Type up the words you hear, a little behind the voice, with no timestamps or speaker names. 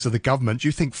of the government. Do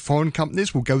you think foreign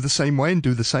companies will go the same way and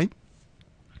do the same?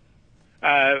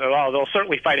 Well, they'll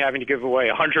certainly fight having to give away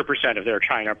 100% of their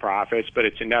China profits, but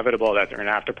it's inevitable that they're going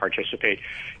to have to participate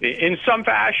in some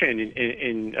fashion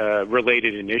in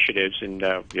related initiatives. And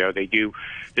they do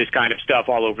this kind of stuff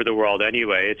all over the world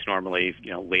anyway. It's normally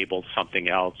labeled something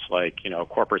else like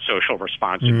corporate social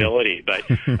responsibility, but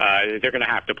they're going to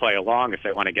have to play along if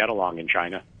they want to get along in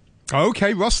China.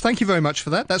 Okay, Ross, thank you very much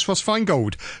for that. That's Ross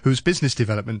Feingold, who's Business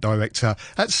Development Director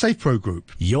at SafePro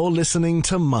Group. You're listening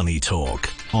to Money Talk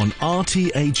on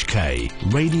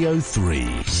RTHK Radio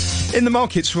 3. In the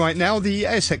markets right now, the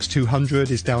ASX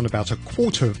 200 is down about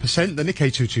 0.25%, the Nikkei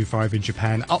 225 in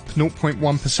Japan up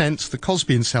 0.1%, the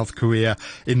Kospi in South Korea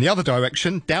in the other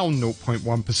direction down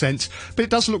 0.1%, but it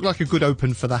does look like a good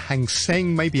open for the Hang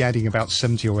Seng, maybe adding about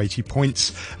 70 or 80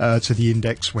 points to the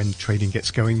index when trading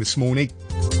gets going this morning.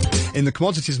 In the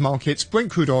commodities markets,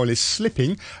 Brent crude oil is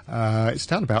slipping. It's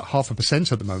down about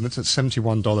 0.5% at the moment at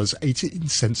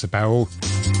 $71.18 a barrel.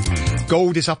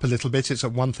 Gold is up a little bit. It's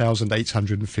at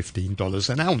 $1,815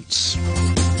 an ounce.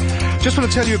 Just want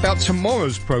to tell you about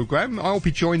tomorrow's programme. I'll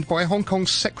be joined by Hong Kong's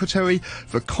Secretary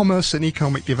for Commerce and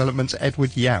Economic Development,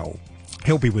 Edward Yao.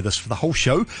 He'll be with us for the whole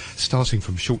show, starting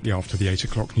from shortly after the 8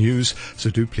 o'clock news. So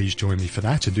do please join me for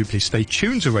that, and do please stay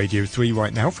tuned to Radio 3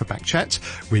 right now for Back Chat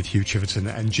with Hugh Chiverton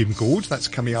and Jim Gould. That's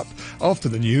coming up after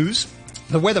the news.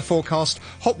 The weather forecast,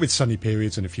 hot with sunny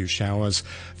periods and a few showers.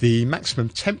 The maximum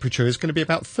temperature is going to be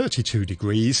about 32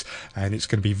 degrees, and it's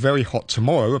going to be very hot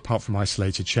tomorrow, apart from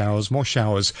isolated showers. More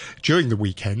showers during the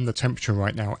weekend. The temperature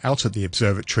right now out at the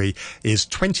observatory is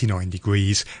 29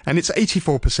 degrees, and it's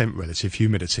 84% relative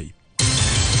humidity.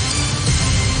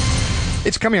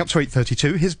 It's coming up to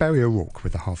 8:32. Here's Barry O'Rourke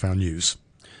with the half-hour news.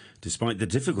 Despite the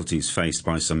difficulties faced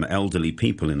by some elderly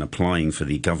people in applying for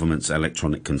the government's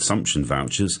electronic consumption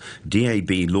vouchers, DAB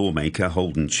lawmaker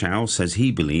Holden Chow says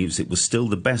he believes it was still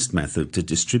the best method to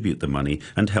distribute the money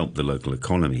and help the local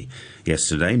economy.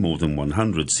 Yesterday, more than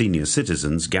 100 senior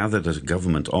citizens gathered at a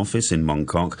government office in Mong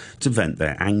Kok to vent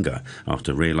their anger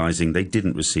after realising they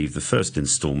didn't receive the first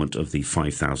instalment of the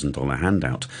 $5,000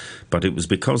 handout. But it was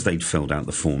because they'd filled out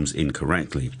the forms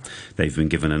incorrectly. They've been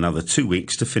given another 2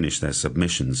 weeks to finish their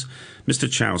submissions. Mr.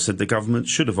 Chow said the government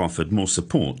should have offered more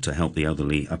support to help the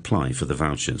elderly apply for the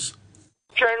vouchers.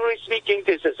 Generally speaking,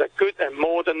 this is a good and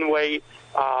modern way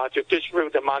to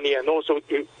distribute the money, and also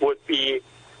it would be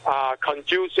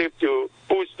conducive to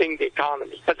boosting the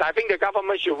economy. But I think the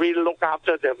government should really look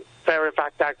after the very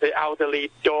fact that the elderly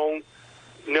don't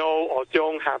know or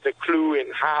don't have the clue in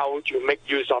how to make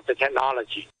use of the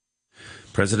technology.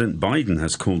 President Biden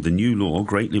has called the new law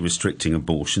greatly restricting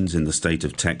abortions in the state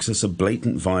of Texas a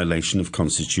blatant violation of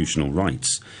constitutional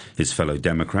rights. His fellow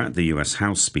Democrat, the U.S.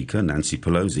 House Speaker, Nancy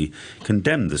Pelosi,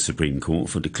 condemned the Supreme Court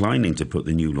for declining to put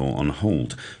the new law on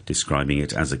hold, describing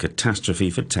it as a catastrophe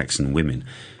for Texan women.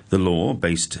 The law,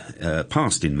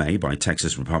 passed in May by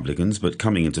Texas Republicans but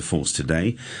coming into force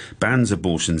today, bans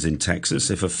abortions in Texas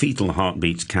if a fetal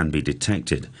heartbeat can be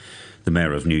detected. The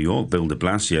mayor of New York, Bill de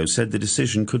Blasio, said the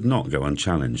decision could not go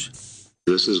unchallenged.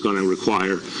 This is going to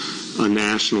require a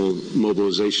national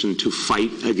mobilization to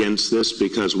fight against this,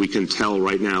 because we can tell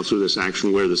right now through this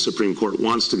action where the Supreme Court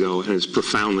wants to go, and it's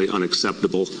profoundly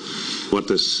unacceptable. What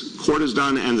this court has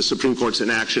done and the Supreme Court's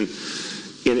inaction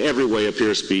in every way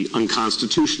appears to be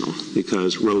unconstitutional,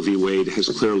 because Roe v. Wade has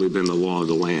clearly been the law of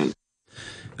the land.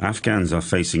 Afghans are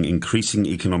facing increasing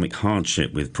economic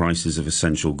hardship, with prices of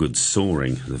essential goods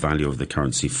soaring, the value of the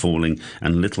currency falling,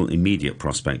 and little immediate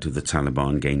prospect of the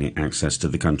Taliban gaining access to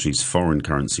the country's foreign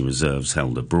currency reserves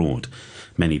held abroad.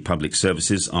 Many public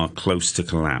services are close to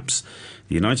collapse.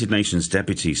 The United Nations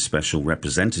Deputy Special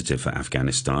Representative for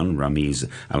Afghanistan, Ramiz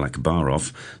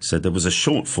Al-Akbarov, said there was a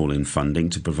shortfall in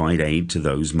funding to provide aid to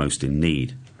those most in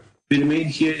need. We remain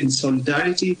here in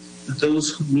solidarity with those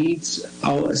who need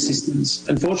our assistance.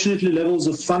 Unfortunately, levels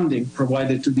of funding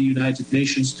provided to the United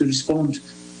Nations to respond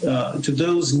to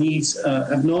those needs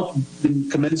have not been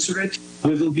commensurate.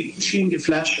 We will be issuing a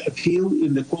flash appeal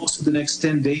in the course of the next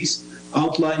 10 days,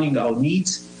 outlining our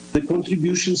needs. The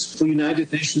contributions for United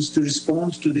Nations to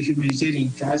respond to the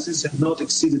humanitarian crisis have not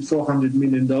exceeded $400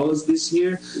 million this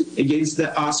year, against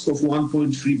the ask of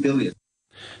 $1.3 billion.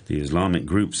 The Islamic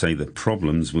group say that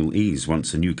problems will ease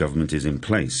once a new government is in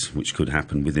place, which could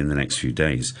happen within the next few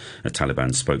days. A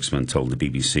Taliban spokesman told the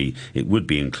BBC it would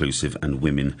be inclusive and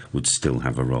women would still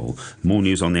have a role. More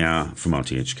news on the hour from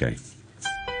RTHK.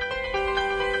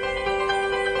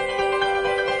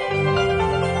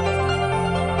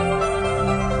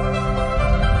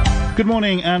 Good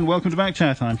morning and welcome to Back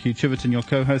Chat. I'm Hugh Chiverton, your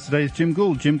co-host today is Jim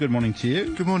Gould. Jim, good morning to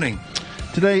you. Good morning.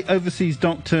 Today, overseas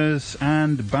doctors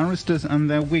and barristers and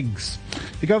their wigs.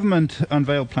 The government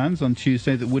unveiled plans on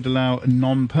Tuesday that would allow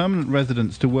non-permanent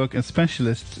residents to work as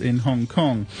specialists in Hong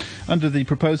Kong. Under the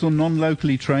proposal,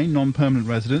 non-locally trained, non-permanent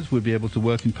residents would be able to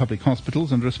work in public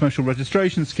hospitals under a special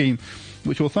registration scheme,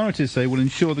 which authorities say will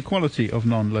ensure the quality of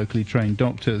non-locally trained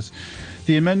doctors.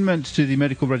 The amendment to the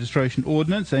medical registration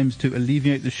ordinance aims to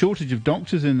alleviate the shortage of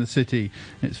doctors in the city.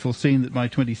 It's foreseen that by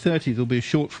 2030 there will be a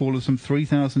shortfall of some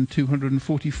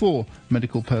 3,244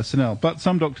 medical personnel. But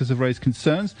some doctors have raised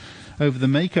concerns over the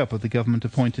makeup of the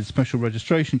government-appointed Special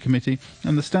Registration Committee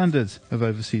and the standards of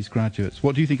overseas graduates.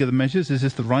 What do you think of the measures? Is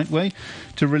this the right way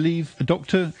to relieve a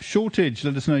doctor shortage?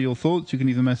 Let us know your thoughts. You can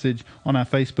leave a message on our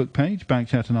Facebook page,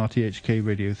 Backchat and RTHK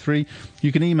Radio 3.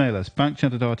 You can email us,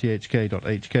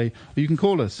 backchat@rthk.hk, or you can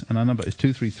call us, and our number is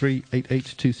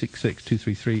 233-88266,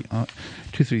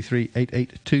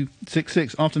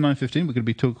 233-88266. After 9:15, we're going to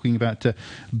be talking about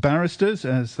barristers,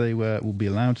 as they will be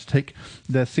allowed to take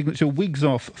their signature wigs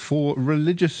off for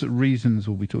religious reasons.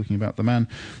 We'll be talking about the man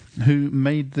who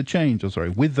made the change,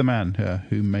 with the man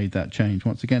who made that change.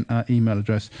 Once again, our email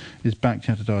address is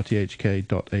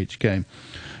backchat@rthk.hk.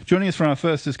 Joining us for our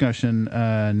first discussion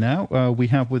now, we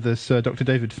have with us Dr.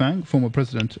 David Fang, former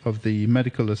president of the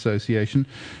Medical Association,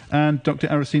 and Dr.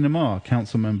 Arisina Ma,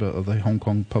 council member of the Hong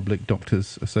Kong Public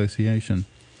Doctors Association.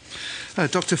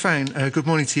 Dr. Fang, good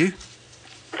morning to you.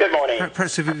 Good morning.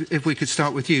 Perhaps if we could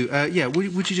start with you.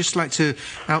 Would you just like to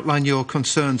outline your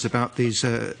concerns about these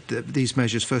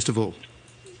measures, first of all?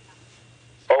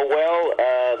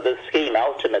 The scheme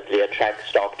ultimately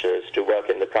attracts doctors to work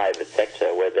in the private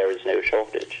sector where there is no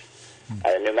shortage.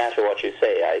 No matter what you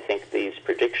say, I think these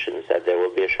predictions that there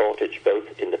will be a shortage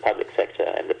both in the public sector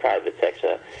and the private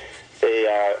sector,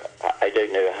 I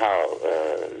don't know how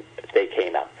they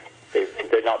came up.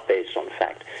 They're not based on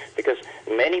fact. Because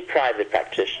many private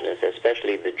practitioners,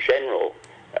 especially the general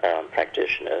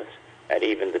practitioners and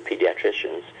even the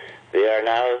pediatricians, they are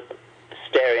now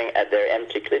staring at their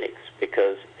empty clinics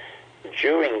because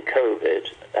during COVID,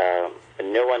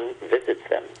 no one visits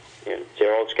them.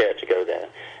 They're all scared to go there.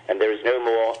 And there is no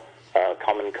more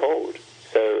common cold.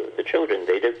 So the children,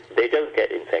 they don't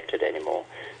get infected anymore.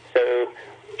 So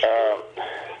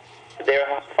they're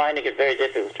finding it very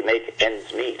difficult to make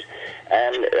ends meet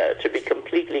and to be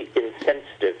completely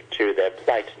insensitive to their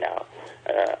plight now.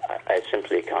 I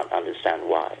simply can't understand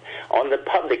why. On the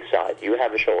public side, you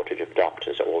have a shortage of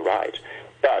doctors, all right,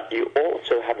 but you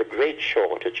also have a great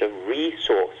shortage of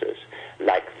resources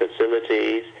like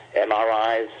facilities,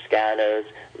 MRIs, scanners,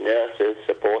 nurses,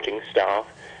 supporting staff,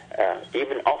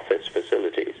 even office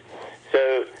facilities.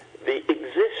 So the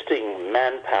existing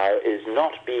manpower is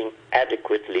not being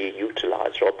adequately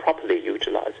utilized or properly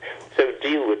utilized. So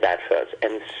deal with that first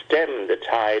and stem the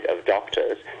tide of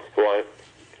doctors who are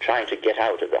trying to get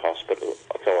out of the hospital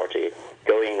authority,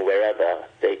 going wherever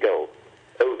they go,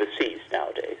 overseas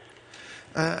nowadays.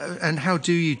 And how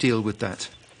do you deal with that?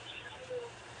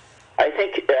 I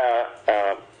think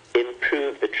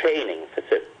improve the training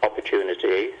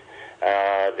opportunities,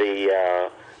 the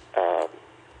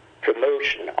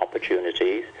promotion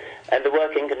opportunities, and the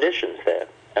working conditions there.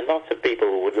 And lots of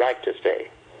people would like to stay.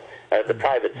 The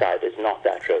private side is not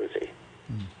that rosy.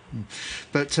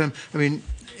 But,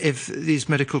 if these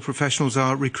medical professionals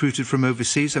are recruited from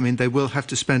overseas, they will have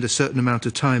to spend a certain amount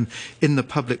of time in the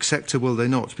public sector, will they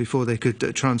not, before they could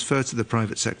transfer to the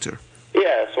private sector?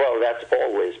 Yes, well, that's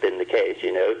always been the case,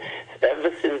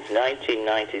 Ever since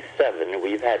 1997,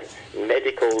 we've had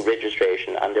medical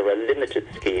registration under a limited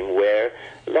scheme where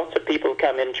lots of people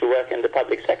come in to work in the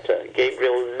public sector.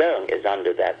 Gabriel Leung is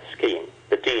under that scheme,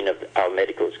 the dean of our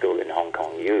medical school in Hong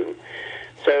Kong U.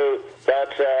 So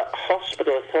that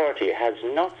hospital authority has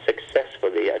not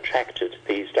successfully attracted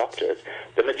these doctors.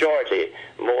 The majority,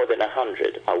 more than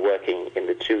 100, are working in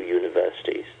the two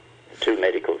universities, two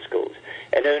medical schools.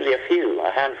 And only a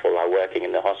handful are working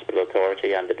in the hospital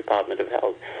authority and the Department of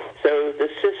Health. So the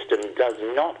system does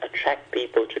not attract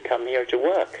people to come here to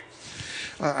work.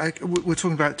 We're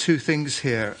talking about two things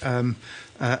here.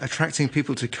 Attracting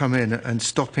people to come in and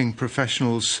stopping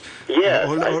professionals, yes,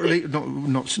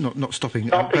 not stopping,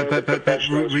 but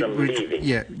professionals from leaving.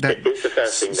 Yeah, that is the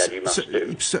first thing that you must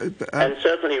do. And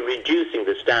certainly reducing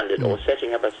the standard or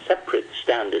setting up a separate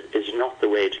standard is not the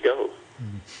way to go.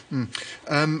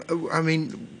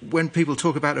 When people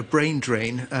talk about a brain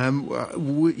drain,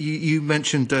 you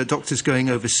mentioned doctors going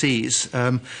overseas.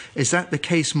 Is that the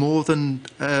case more than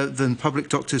public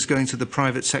doctors going to the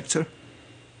private sector?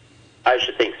 I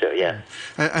should think so, yes.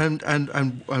 And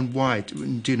why?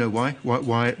 Do you know why?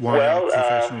 Why? Well,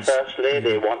 firstly,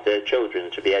 they want their children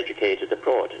to be educated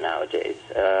abroad nowadays.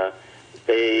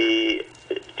 They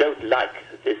don't like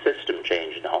the system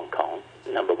change in Hong Kong,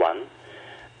 number one.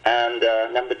 And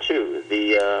number two,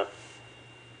 the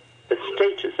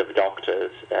status of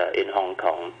doctors in Hong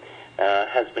Kong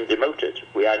has been demoted.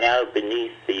 We are now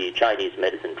beneath the Chinese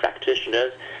medicine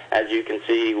practitioners. As you can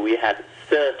see, we had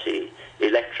 30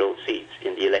 electoral seats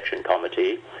in the election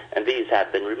committee, and these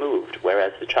have been removed,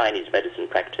 whereas the Chinese medicine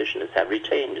practitioners have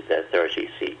retained their 30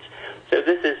 seats. So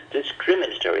this is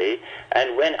discriminatory,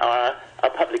 and when our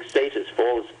public status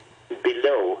falls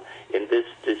below in this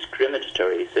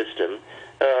discriminatory system,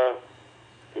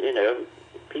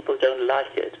 people don't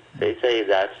like it. They say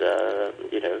that,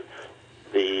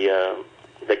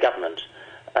 the government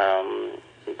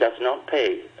does not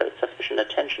pay sufficient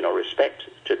attention or respect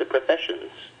to the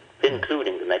professions,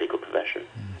 including the medical profession.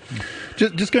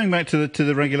 Just going back to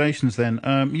the regulations then,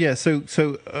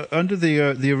 So under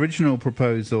the original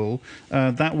proposal,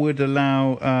 that would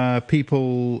allow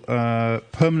people,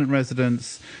 permanent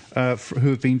residents who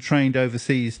have been trained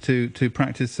overseas to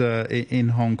practice in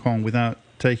Hong Kong without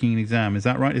taking an exam. Is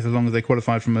that right? As long as they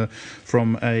qualified from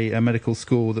a medical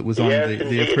school that was on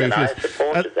the approved list. I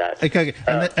supported that. Okay.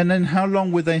 And then how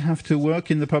long would they have to work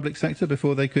in the public sector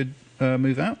before they could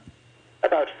move out?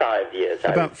 About 5 years.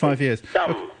 About 5 years.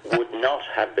 Some would not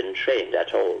have been trained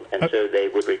at all, and so they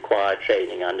would require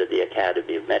training under the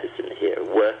Academy of Medicine here,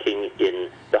 working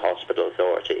in the hospital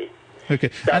authority.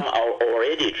 Okay. Some are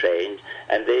already trained,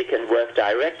 and they can work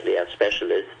directly as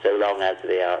specialists so long as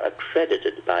they are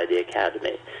accredited by the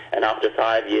Academy. And after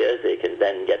 5 years, they can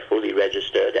then get fully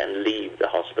registered and leave the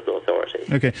hospital authority.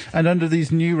 Okay. And under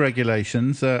these new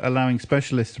regulations, allowing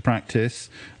specialists to practice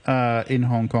in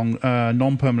Hong Kong,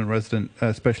 non-permanent resident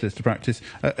specialists to practice,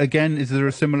 again, is there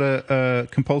a similar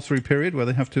compulsory period where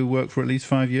they have to work for at least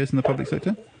 5 years in the public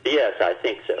sector? Yes, I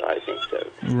think so.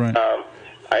 Right.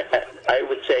 I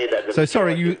would say that the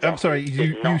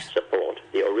did not support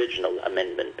the original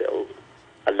amendment bill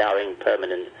allowing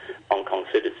permanent Hong Kong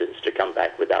citizens to come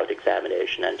back without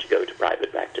examination and to go to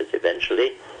private practice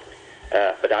eventually,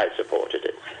 but I supported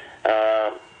it.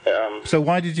 So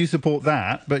why did you support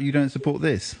that, but you don't support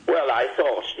this? Well, I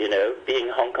thought, being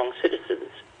Hong Kong citizens,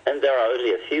 and there are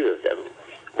only a few of them,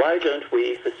 why don't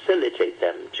we facilitate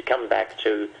them to come back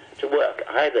to work,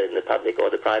 either in the public or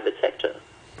the private sector,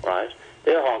 right?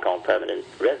 They're Hong Kong permanent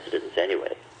residents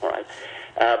anyway, right?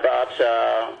 But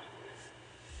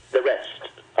the rest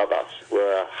of us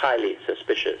were highly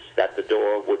suspicious that the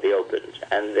door would be opened,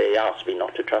 and they asked me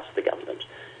not to trust the government.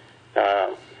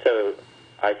 So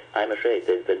I'm afraid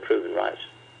they've been proven right.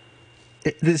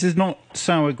 This is not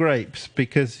sour grapes,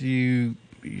 because some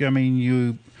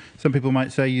people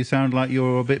might say you sound like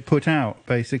you're a bit put out,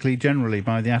 basically, generally,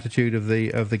 by the attitude of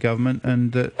the government.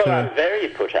 And well, I'm very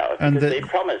put out, because they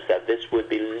promised that this would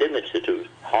be limited to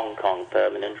Hong Kong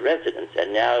permanent residents,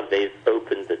 and now they've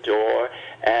opened the door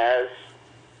as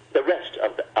the rest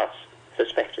of us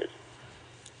suspected.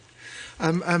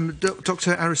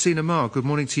 Dr. Arisina Ma, good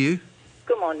morning to you.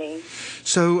 Good morning.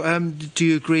 So, do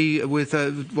you agree with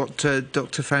what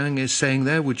Dr. Fang is saying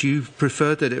there? Would you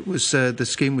prefer that it was the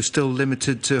scheme was still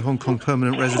limited to Hong Kong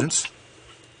permanent residents?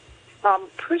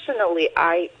 Personally,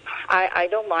 I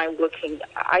don't mind working.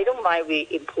 I don't mind we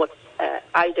import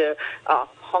either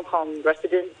Hong Kong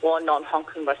resident or non-Hong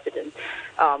Kong resident,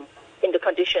 in the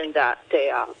condition that they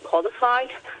are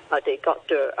qualified, they got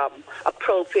the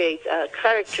appropriate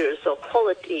characters or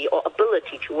quality or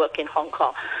ability to work in Hong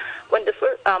Kong. When the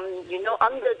first,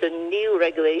 under the new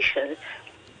regulations,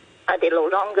 they no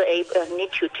longer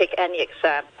need to take any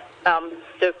exam.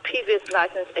 The previous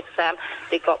license exam,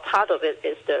 they got part of it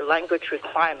is the language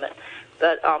requirement.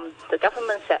 But the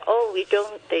government said,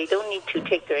 they don't need to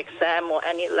take their exam or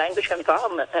any language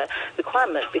requirement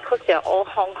because they are all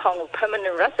Hong Kong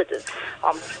permanent residents.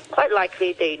 Quite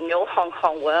likely they know Hong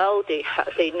Kong well,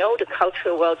 they know the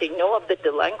culture well, they know a bit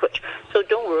the language, so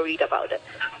don't worry about it.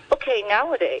 Okay,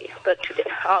 nowadays, but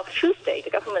Tuesday, the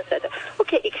government said,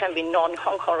 it can be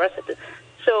non-Hong Kong resident.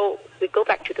 So we go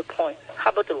back to the point.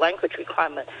 How about the language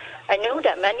requirement? I know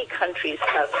that many countries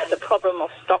have the problem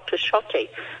of doctor shortage.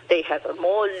 They have a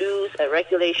more loose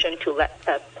regulation to let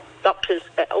doctors,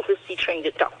 overseas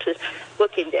trained doctors,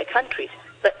 work in their countries.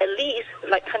 But at least,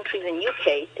 like countries in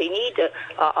UK, they need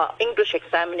English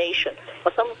examination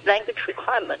or some language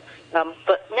requirement.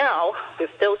 But now,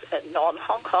 with those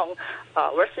non-Hong Kong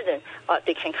residents,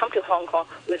 they can come to Hong Kong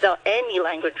without any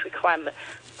language requirement.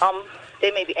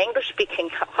 They may be English-speaking,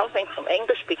 coming from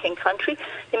English-speaking country.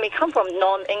 They may come from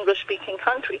non-English-speaking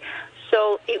country.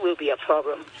 So it will be a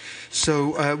problem.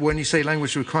 So when you say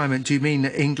language requirement, do you mean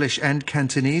English and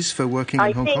Cantonese for working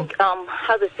in Hong Kong?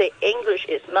 I think, English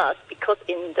is must, because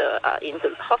in the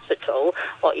hospital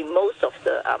or in most of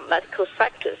the medical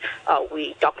sectors,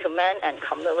 we document and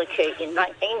communicate in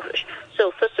English.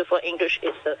 So first of all, English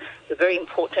is a very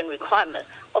important requirement.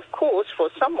 Of course, for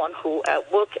someone who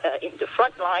work in the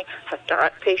front line, has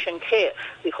direct patient care,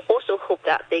 we also hope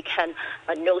that they can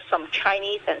know some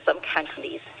Chinese and some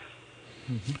Cantonese.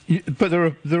 But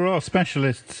there are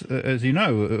specialists, as you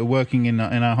know, working in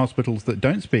our hospitals that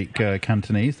don't speak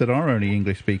Cantonese, that are only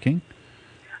English speaking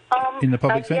in the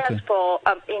public sector.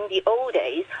 Yes, in the old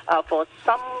days, for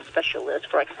some specialists,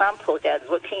 for example, they're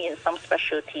working in some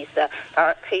specialties,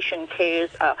 direct patient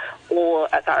cares or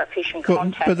direct patient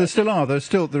contact. But there are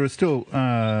still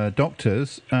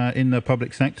doctors in the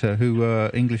public sector who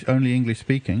are only English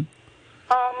speaking.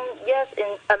 Yes,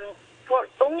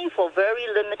 only for very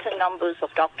limited numbers of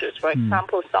doctors. For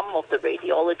example, some of the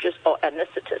radiologists or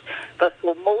anesthetists. But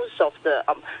for most of the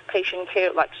patient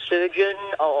care, like surgeon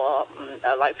or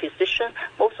like physician,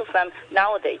 most of them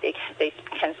nowadays they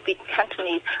can speak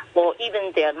Cantonese, or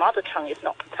even their mother tongue is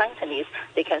not Cantonese.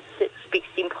 They can speak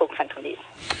simple Cantonese.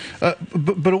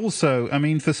 But also, I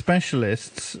mean, for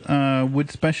specialists,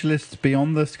 would specialists be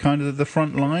on this kind of the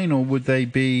front line, or would they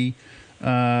be,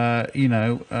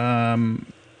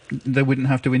 they wouldn't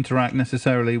have to interact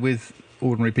necessarily with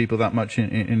ordinary people that much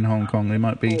in Hong Kong? They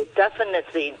might be...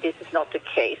 Definitely, this is not the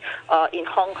case. In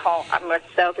Hong Kong, I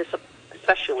myself is a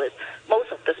specialist. Most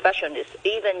of the specialists,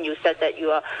 even you said that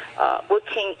you are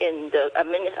working in the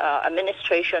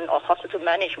administration or hospital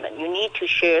management, you need to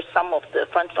share some of the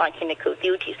frontline clinical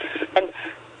duties. And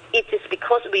it is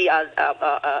because we are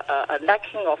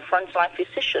lacking of frontline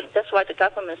physicians. That's why the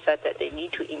government said that they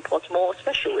need to import more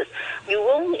specialists. You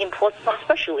won't import some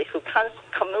specialists who can't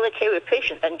communicate with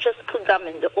patients and just put them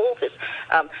in the office,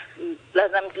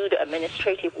 let them do the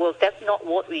administrative work. That's not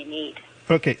what we need.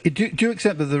 Okay. Do you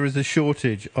accept that there is a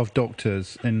shortage of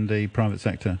doctors in the private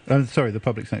sector? The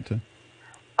public sector.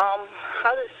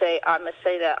 I must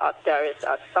say that there is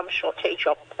some shortage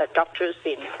of doctors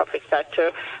in the public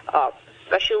sector.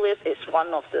 Specialist is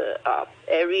one of the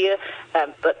area,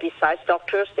 but besides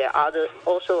doctors, there are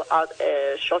also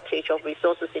shortage of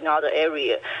resources in other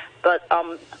areas. But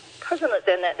personally,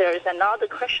 then there is another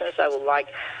question I would like,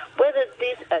 whether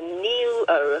this new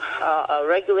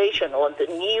regulation or the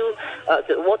new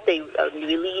what they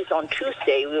released on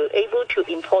Tuesday will able to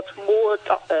import more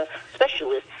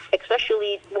specialists,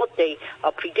 especially what they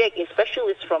predict is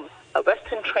specialists from a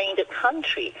Western-trained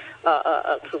country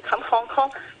to come Hong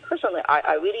Kong. Personally,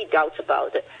 I really doubt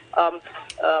about it.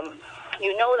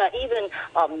 You know that even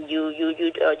I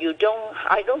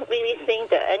don't really think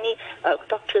that any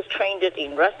doctors trained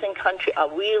in Western country are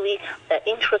really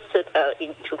interested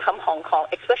to come Hong Kong,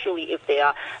 especially if they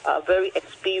are very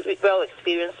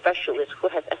well-experienced specialists who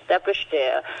have established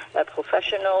their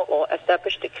professional or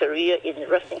established their career in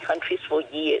Western countries for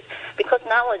years. Because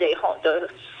nowadays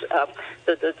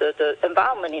the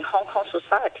environment in Hong Kong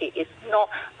society is not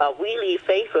really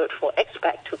favored for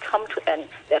expats to come to and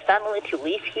their family to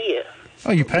live here.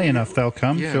 Oh, you pay enough, they'll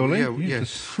come, surely.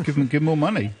 Yes. Just give them more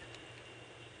money.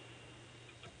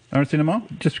 Arisina Ma,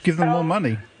 just give them more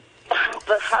money.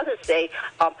 But how to say,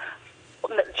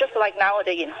 just like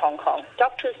nowadays in Hong Kong,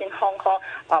 doctors in Hong Kong,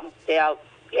 they are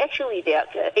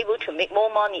able to make more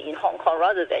money in Hong Kong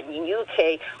rather than in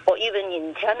UK or even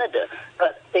in Canada,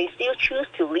 but they still choose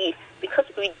to leave because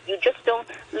you just don't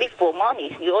live for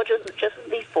money. You all just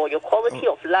live for your quality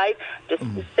of life, just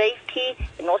safety,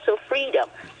 and also freedom.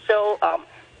 So,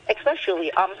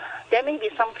 especially, there may be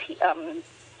some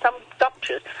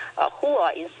doctors who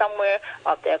are in somewhere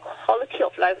their quality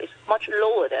of life is much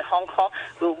lower than Hong Kong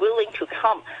were willing to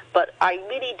come. But I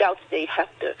really doubt they have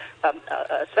the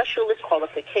specialist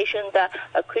qualification that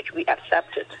which we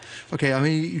accepted. Okay, I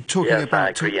mean, you're talking about... I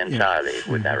agree entirely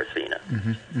with Arisina.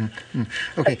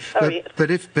 Okay,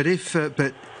 but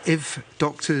if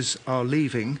doctors are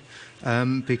leaving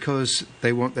because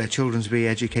they want their children to be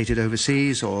educated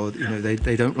overseas, or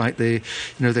they don't like the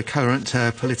current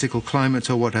political climate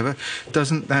or whatever,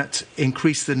 doesn't that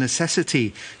increase the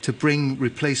necessity to bring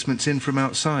replacements in from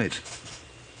outside?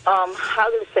 How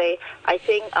to say? I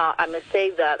think I must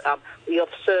say that we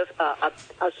observe a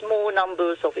small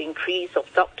numbers of increase of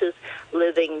doctors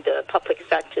leaving the public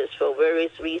sectors for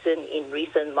various reasons in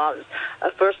recent months.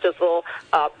 First of all,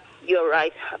 you're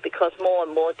right, because more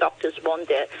and more doctors want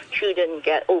their children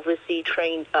get overseas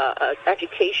trained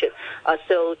education,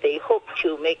 so they hope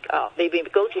to make maybe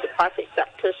go to the private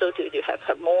sector so to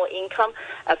have more income.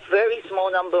 A very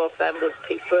small number of them would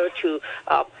prefer to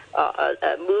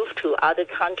move to other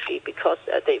country because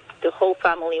the whole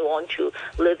family want to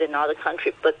live in other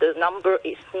country, but the number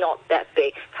is not that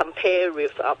big compared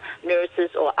with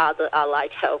nurses or other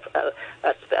allied health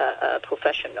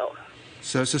professionals.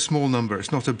 So it's a small number.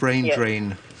 It's not a brain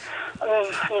drain.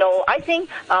 No, I think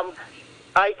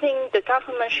the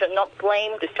government should not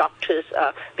blame the doctors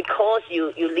because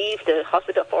you leave the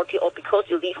hospital authority or because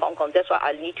you leave Hong Kong. That's why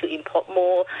I need to import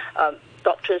more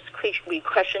doctors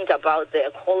questions about their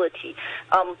quality.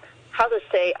 How to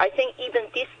say? I think even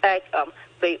this act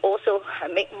they also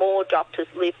make more doctors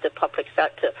leave the public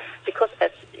sector because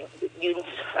as you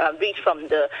read from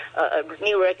the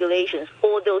new regulations,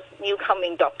 all those new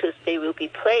coming doctors, they will be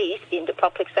placed in the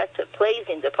public sector, placed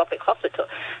in the public hospital.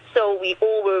 So we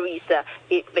all worry that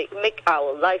it may make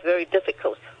our life very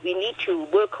difficult. We need to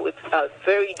work with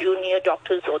very junior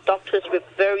doctors or doctors with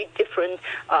very different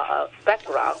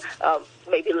background,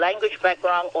 maybe language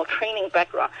background or training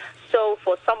background. So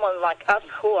for someone like us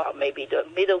who are maybe the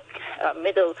middle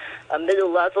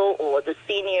level or the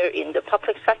senior in the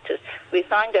public sectors, we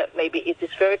find that maybe it is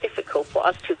very difficult for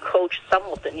us to coach some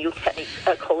of the new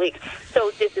colleagues.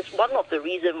 So this is one of the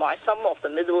reasons why some of the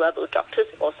middle level doctors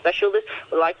or specialists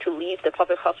would like to leave the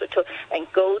public hospital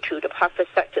and go to the private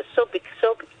sector. So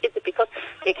it's because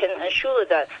they can ensure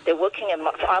that their working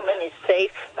environment is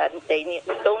safe and they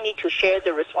don't need to share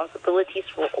the responsibilities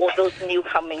for all those new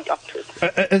coming doctors.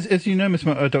 As you know,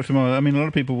 Dr. Ma, I mean, a lot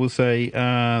of people will say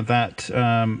that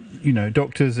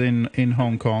doctors in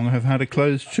Hong Kong have had a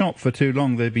closed shop for too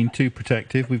long. They've been too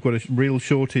protective. We've got a real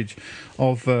shortage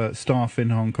of staff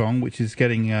in Hong Kong, which is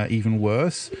getting even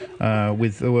worse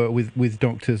with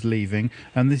doctors leaving.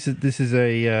 And this is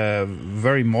a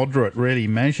very moderate, really,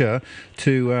 measure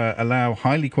to allow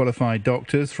highly qualified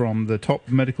doctors from the top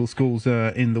medical schools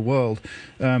in the world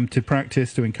to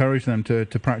practice, to encourage them to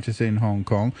practice in Hong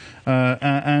Kong.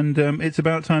 And it's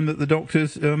about time that the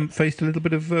doctors faced a little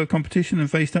bit of competition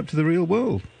and faced up to the real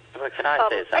world. Well, can I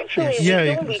say something? Actually, we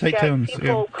don't reject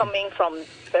people coming from,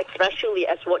 especially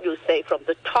as what you say, from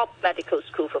the top medical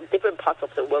school from different parts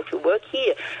of the world to work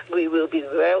here. We will be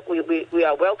we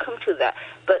are welcome to that.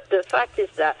 But the fact is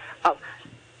that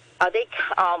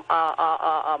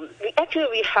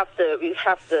we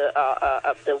have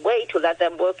the way to let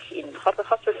them work in public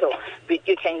hospital.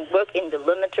 You can work in the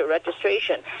limited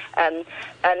registration,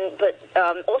 but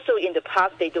also in the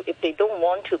past, if they don't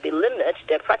want to be limited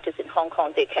their practice in Hong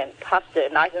Kong, they can pass the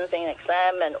licensing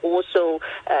exam and also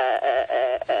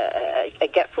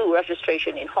get full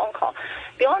registration in Hong Kong.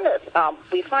 To be honest,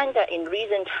 we find that in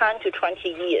recent 10 to 20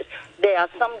 years, there are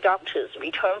some doctors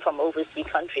returned from overseas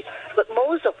countries, but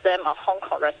most of them are Hong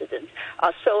Kong residents.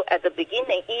 So at the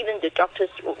beginning, even the doctors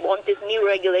want this new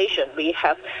regulation. We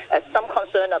have some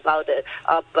concern about it,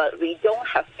 but we don't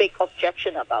have big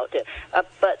objection about it.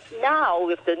 But now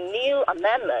with the new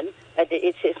amendment,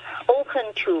 it is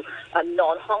open to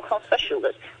non-Hong Kong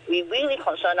specialists. We're really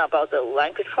concerned about the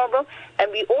language problem,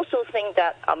 and we also think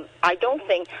that I don't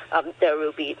think there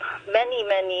will be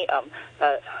many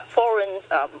foreign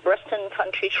Western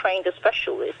country trained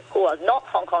specialists who are not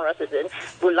Hong Kong residents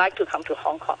would like to come to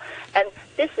Hong Kong. And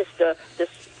this is the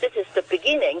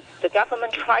beginning. The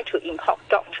government tried to import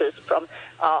doctors from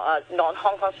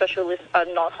non-Hong Kong specialists,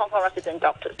 non-Hong Kong resident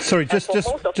doctors. Sorry, just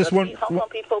one. Hong Kong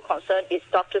people concerned is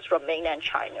doctors from mainland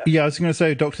China. Yeah, I was going to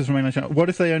say doctors from mainland China. What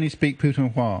if they only speak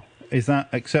Putonghua? Is that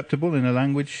acceptable in a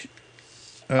language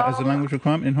as a language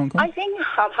requirement in Hong Kong? I think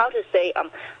how to say.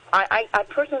 I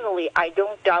personally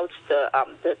don't doubt the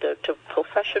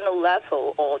professional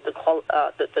level or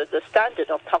the standard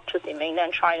of doctors in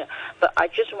mainland China, but I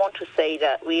just want to say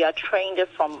that we are trained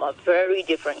from a very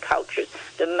different cultures.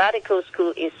 The medical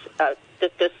school is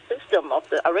the system of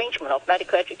the arrangement of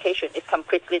medical education is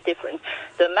completely different.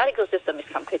 The medical system is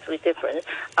completely different.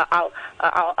 Our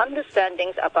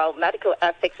understandings about medical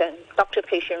ethics and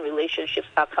doctor-patient relationships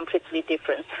are completely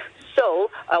different.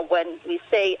 So when we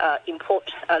say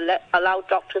allow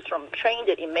doctors from trained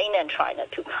in mainland China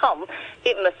to come,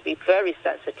 it must be very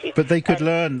sensitive. But they can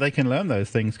learn those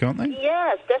things, can't they?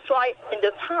 Yes, that's why in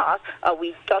the past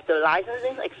we got the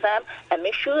licensing exam and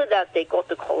make sure that they got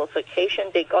the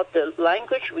qualification, they got the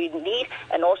language we need,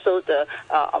 and also the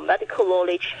medical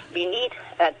knowledge we need.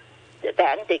 And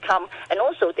then they come, and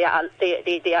also they are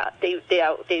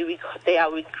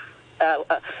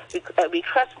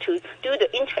request to do the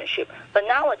internship. But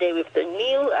nowadays, with the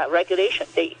new regulation,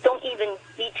 they don't even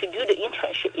need to do the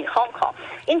internship in Hong Kong.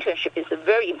 Internship is a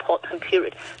very important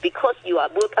period because you are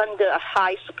work under a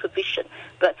high supervision.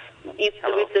 But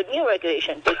with the new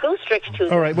regulation, they go straight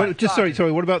to... All right, well, just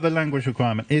sorry, what about the language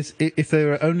requirement? If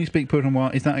they only speak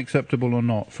Putonghua, is that acceptable or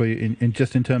not for you, in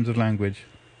terms of language?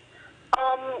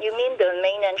 You mean the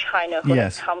mainland China who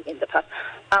has come in the past?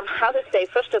 How to say?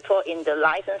 First of all, in the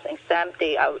license exam,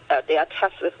 they are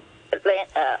tested with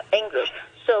English.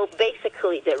 So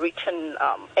basically, the written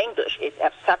English is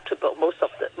acceptable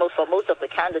for most of the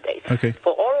candidates. Okay.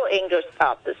 For oral English,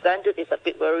 the standard is a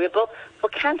bit variable. For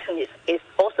Cantonese, it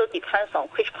also depends on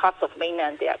which parts of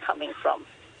mainland they are coming from.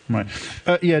 Right.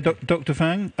 Dr.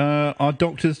 Fang, are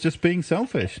doctors just being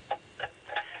selfish?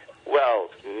 Well,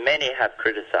 many have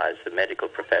criticized the medical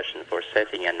profession for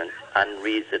setting an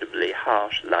unreasonably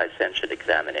harsh licentiate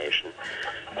examination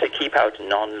to keep out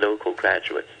non-local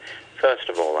graduates. First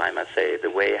of all, I must say the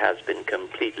way has been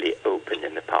completely opened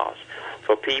in the past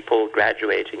for people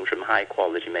graduating from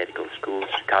high-quality medical schools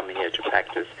to come here to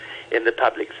practice in the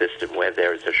public system where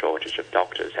there is a shortage of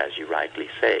doctors, as you rightly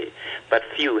say. But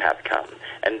few have come,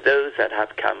 and those that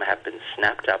have come have been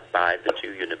snapped up by the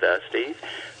two universities,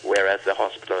 whereas the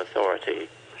hospital authority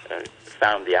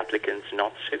found the applicants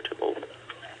not suitable.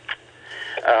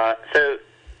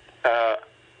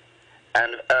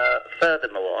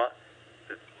 Furthermore,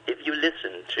 if you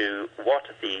listen to what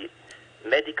the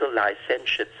Medical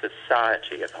Licentiate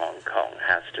Society of Hong Kong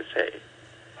has to say,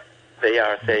 they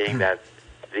are saying that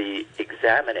the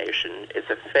examination is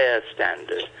a fair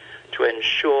standard to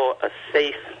ensure a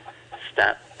safe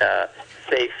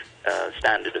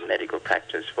standard of medical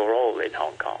practice for all in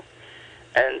Hong Kong.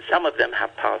 And some of them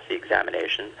have passed the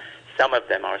examination, some of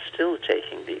them are still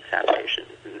taking the examination,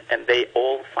 and they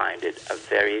all find it a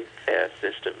very fair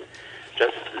system.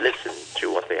 Just listen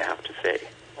to what they have to say,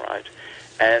 right?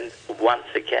 And once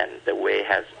again, the way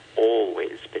has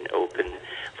always been open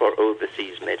for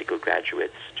overseas medical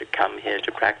graduates to come here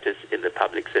to practice in the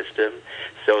public system,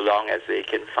 so long as they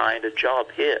can find a job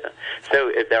here. So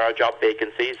if there are job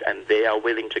vacancies and they are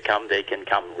willing to come, they can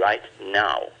come right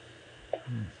now.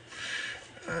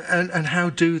 And how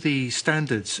do the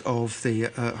standards of the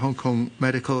Hong Kong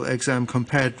medical exam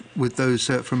compare with those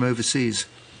from overseas?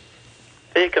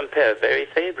 They compare very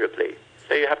favorably.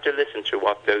 So you have to listen to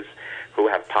what those who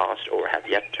have passed or have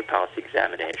yet to pass the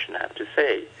examination have to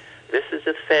say. This is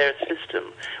a fair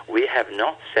system. We have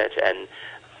not set an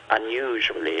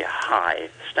unusually high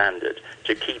standard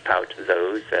to keep out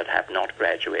those that have not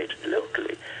graduated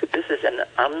locally. This is an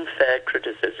unfair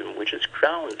criticism which is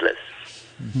groundless.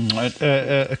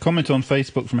 A comment on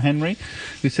Facebook from Henry,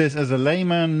 who says, as a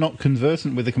layman not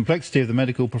conversant with the complexity of the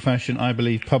medical profession, I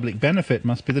believe public benefit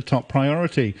must be the top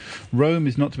priority. Rome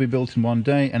is not to be built in one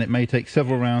day, and it may take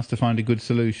several rounds to find a good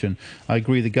solution. I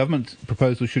agree the government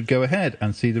proposal should go ahead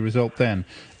and see the result then.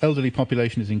 Elderly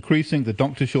population is increasing, the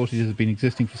doctor shortages have been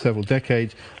existing for several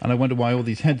decades, and I wonder why all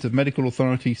these heads of medical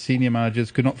authorities, senior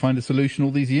managers, could not find a solution all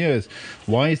these years.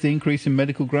 Why is the increase in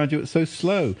medical graduates so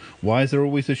slow? Why is there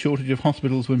always a shortage of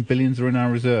hospitals when billions are in our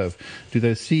reserve? Do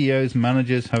those CEOs,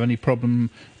 managers have any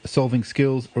problem solving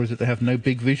skills, or is it they have no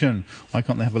big vision? Why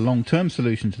can't they have a long-term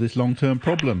solution to this long-term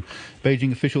problem?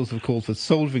 Beijing officials have called for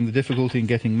solving the difficulty in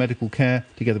getting medical care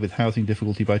together with housing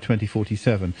difficulty by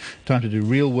 2047. Time to do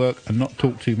real work and not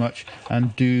talk too much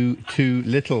and do too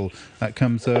little. That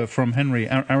comes from Henry.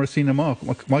 Arisina Ma,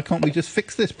 why can't we just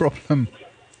fix this problem?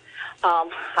 How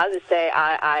to say,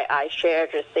 I share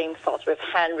the same thoughts with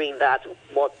Henry that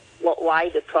why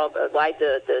the problem, why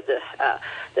the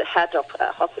head of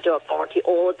hospital authority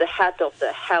or the head of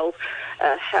the healthcare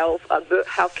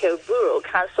bureau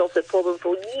can't solve the problem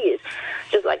for years.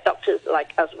 Just like doctors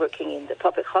like us working in the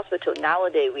public hospital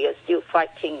nowadays, we are still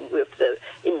fighting with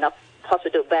enough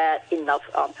hospital bed, enough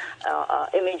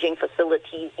imaging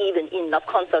facilities, even enough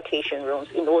consultation rooms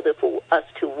in order for us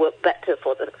to work better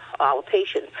for our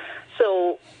patients.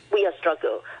 So we are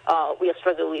struggling. We are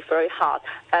struggling very hard.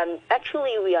 And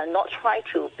actually, we are not trying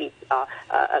to be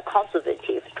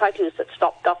conservative, try to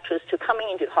stop doctors to coming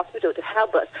into the hospital to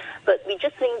help us. But we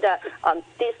just think that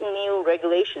these new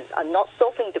regulations are not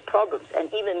solving the problems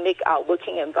and even make our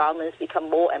working environments become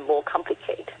more and more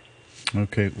complicated.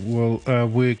 Okay, well,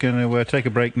 we're going to take a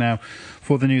break now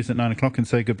for the news at 9 o'clock and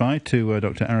say goodbye to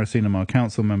Dr. Arisina Ma,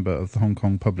 Council Member of the Hong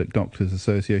Kong Public Doctors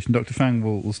Association. Dr. Fang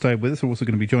will stay with us. We're also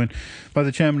going to be joined by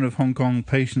the Chairman of Hong Kong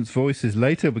Patients' Voices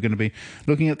later. We're going to be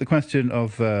looking at the question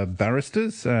of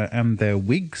barristers and their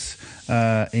wigs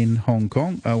in Hong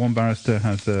Kong. One barrister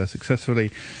has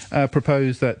successfully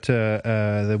proposed that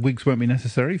the wigs won't be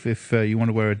necessary if you want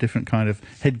to wear a different kind of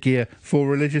headgear for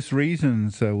religious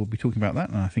reasons. We'll be talking about that,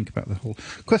 and I think about the whole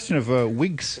question of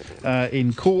wigs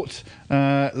in court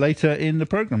later in the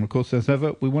programme. Of course, as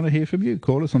ever, we want to hear from you.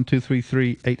 Call us on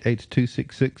 233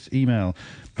 88266. Email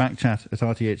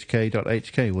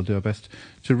backchat@rthk.hk. We'll do our best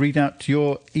to read out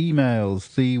your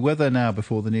emails. The weather now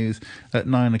before the news at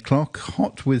 9 o'clock.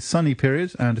 Hot with sunny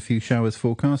periods and a few showers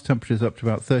forecast. Temperatures up to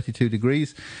about 32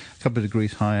 degrees. A couple of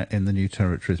degrees higher in the New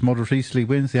Territories. Moderate easterly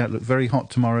winds. The outlook very hot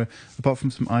tomorrow, apart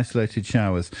from some isolated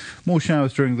showers. More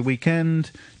showers during the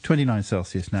weekend. 29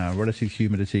 Celsius now. Relative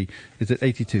humidity is at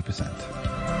 82%.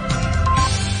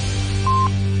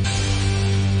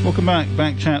 Welcome back.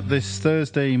 Back chat this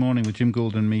Thursday morning with Jim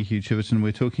Gould and me, Hugh Chiverton.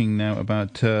 We're talking now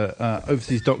about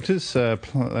overseas doctors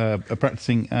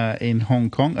practicing in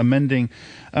Hong Kong, amending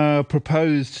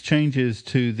proposed changes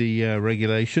to the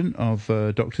regulation of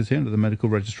doctors here under the medical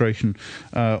registration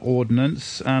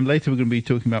ordinance. And later we're going to be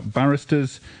talking about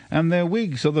barristers and their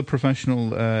wigs, other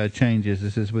professional changes.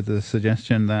 This is with the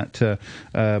suggestion that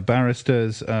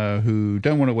barristers who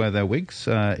don't want to wear their wigs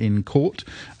in court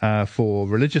for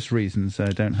religious reasons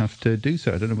don't have to do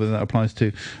so. I don't know whether that applies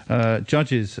to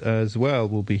judges as well.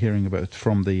 We'll be hearing about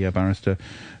from the barrister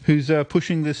who's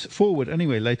pushing this forward.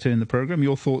 Anyway, later in the programme,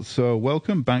 your thoughts are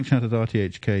welcome.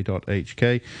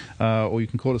 Backchat@rthk.hk, or you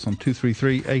can call us on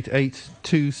 233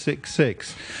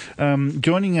 88266.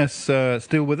 Joining us,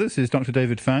 still with us, is Dr.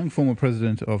 David Fang, former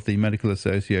president of the Medical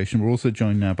Association. We're also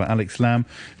joined now by Alex Lam,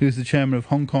 who's the chairman of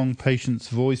Hong Kong Patients'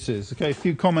 Voices. Okay, a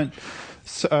few comments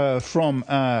from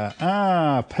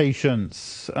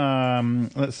patients.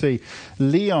 Let's see.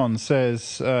 Leon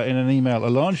says in an email, a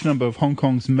large number of Hong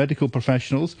Kong's medical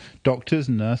professionals, doctors,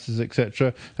 nurses,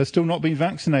 etc., have still not been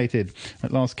vaccinated.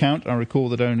 At last count, I recall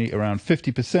that only around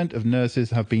 50% of nurses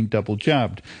have been double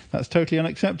jabbed. That's totally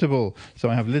unacceptable.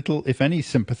 So I have little, if any,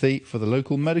 sympathy for the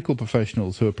local medical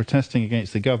professionals who are protesting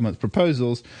against the government's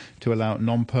proposals to allow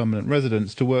non-permanent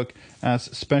residents to work as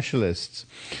specialists.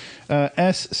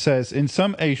 S says, in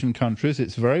some Asian countries,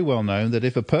 it's very well known that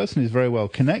if a person is very well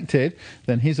connected,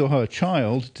 then his or her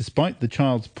child, despite the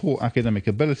child's poor academic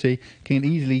ability, can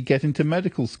easily get into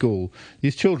medical school.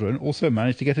 These children also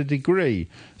manage to get a degree.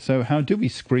 So how do we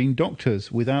screen doctors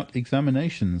without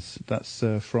examinations? That's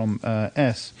from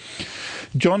S.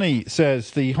 Johnny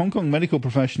says, the Hong Kong medical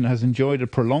profession has enjoyed a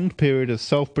prolonged period of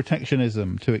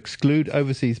self-protectionism to exclude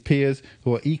overseas peers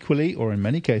who are equally, or in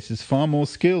many cases, far more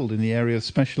skilled in the area of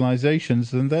specialisation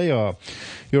than they are.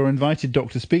 Your invited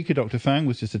Dr. Speaker, Dr. Fang,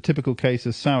 was just a typical case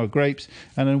of sour grapes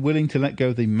and unwilling to let go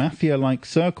of the mafia-like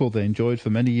circle they enjoyed for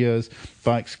many years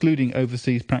by excluding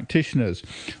overseas practitioners.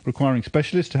 Requiring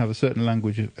specialists to have a certain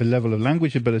level of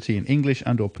language ability in English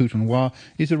and or Putonghua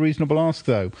is a reasonable ask,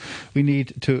 though. We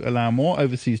need to allow more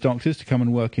overseas doctors to come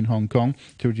and work in Hong Kong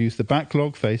to reduce the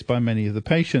backlog faced by many of the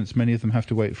patients. Many of them have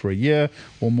to wait for a year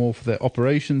or more for their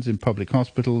operations in public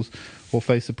hospitals, or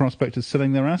face the prospect of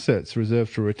selling their assets reserved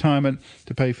for retirement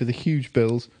to pay for the huge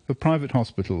bills of private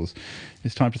hospitals.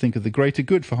 It's time to think of the greater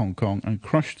good for Hong Kong and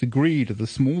crush the greed of the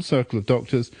small circle of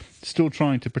doctors still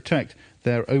trying to protect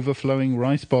their overflowing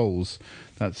rice bowls.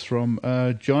 That's from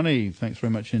Johnny. Thanks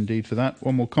very much indeed for that.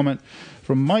 One more comment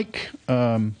from Mike.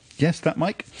 Yes, that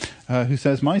Mike, who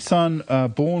says, my son,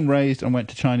 born, raised and went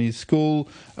to Chinese school,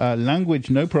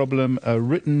 language no problem,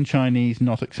 written Chinese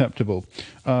not acceptable.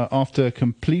 After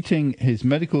completing his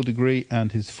medical degree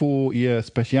and his 4-year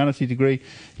speciality degree,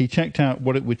 he checked out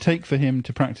what it would take for him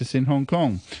to practice in Hong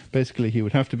Kong. Basically, he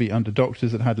would have to be under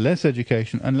doctors that had less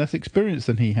education and less experience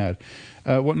than he had.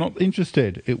 What not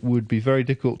interested, it would be very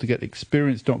difficult to get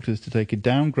experienced doctors to take a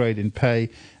downgrade in pay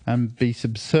and be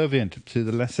subservient to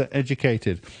the lesser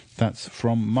educated. That's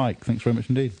from Mike. Thanks very much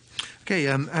indeed. Okay,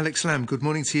 Alex Lam, good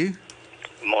morning to you.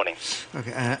 Good morning.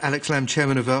 Okay, Alex Lam,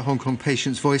 Chairman of Hong Kong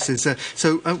Patients' Voices.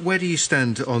 So where do you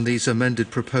stand on these amended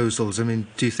proposals? I mean,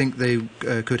 do you think they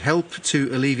could help to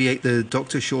alleviate the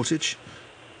doctor shortage?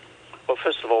 Well,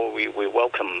 first of all, we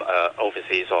welcome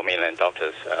overseas or mainland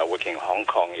doctors working in Hong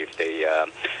Kong if they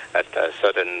at a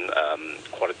certain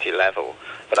quality level.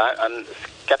 But I'm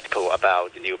skeptical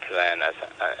about the new plan, as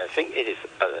I think it is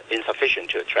insufficient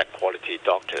to attract quality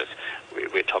doctors.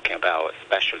 We're talking about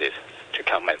specialists to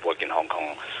come and work in Hong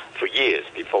Kong for years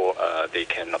before they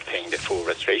can obtain the full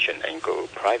registration and go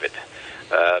private.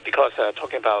 Because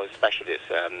talking about specialists,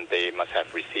 they must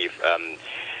have received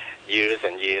years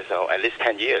and years, or at least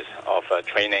 10 years of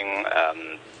training,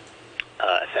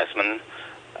 assessment,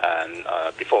 and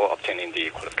before obtaining the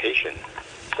qualification.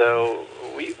 So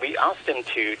we asked them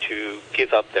to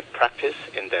give up their practice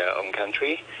in their own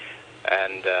country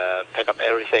and pack up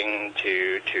everything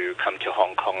to come to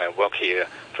Hong Kong and work here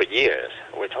for years.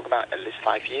 We're talking about at least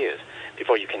 5 years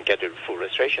before you can get the full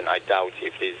registration. I doubt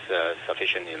if it's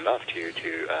sufficient enough to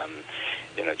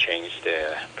change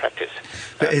their practice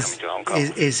coming to Hong Kong.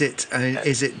 Is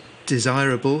it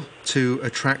desirable to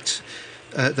attract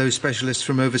those specialists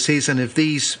from overseas? And if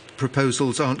these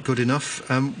proposals aren't good enough,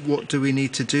 what do we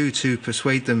need to do to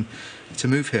persuade them to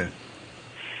move here?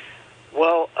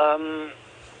 Well,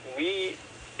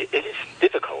 it is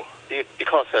difficult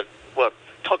because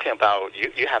talking about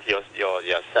you have your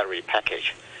salary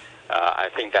package. I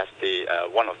think that's the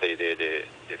one of the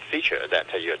feature that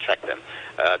you attract them.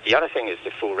 The other thing is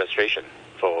the full registration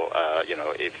for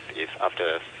if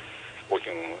after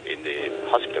working in the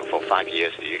hospital for 5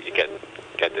 years you get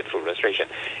the full registration.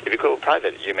 If you go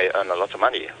private, you may earn a lot of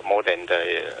money, more than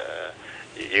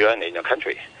you earn in your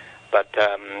country, but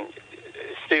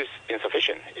still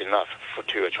insufficient enough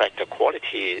to attract the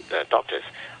quality doctors.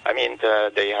 I mean,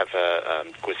 they have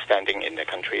good standing in the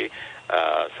country,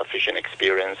 sufficient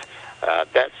experience.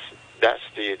 That's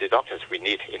the doctors we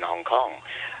need in Hong Kong.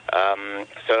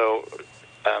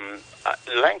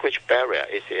 Language barrier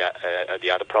is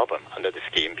the other problem under the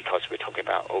scheme, because we're talking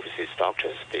about overseas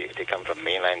doctors. They come from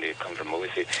mainland, they come from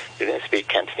overseas. They didn't speak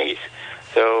Cantonese.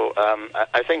 So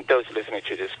I think those listening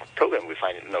to this program will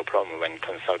find no problem when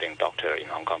consulting doctor in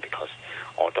Hong Kong, because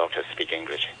all doctors speak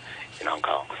English in Hong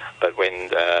Kong. But when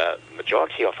the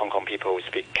majority of Hong Kong people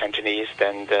speak Cantonese,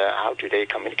 then how do they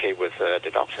communicate with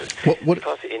the doctors?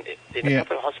 Because in the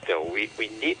public hospital, we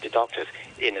need the doctors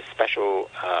in a special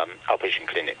outpatient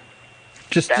clinic.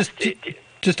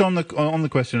 Just on the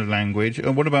question of language,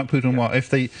 what about Putonghua? If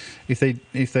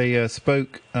they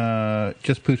spoke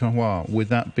just Putonghua, would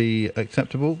that be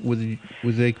acceptable? Would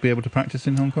they be able to practice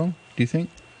in Hong Kong, do you think?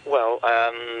 Well,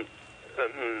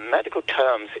 medical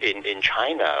terms in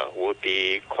China would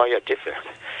be quite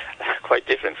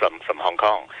different from Hong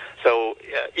Kong. So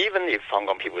even if Hong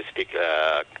Kong people speak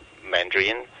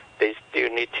Mandarin, they still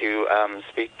need to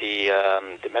speak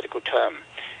the medical term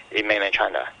in mainland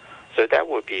China. So that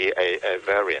would be a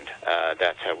variant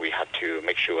that we have to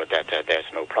make sure that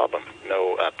there's no problem,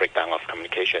 no breakdown of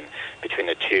communication between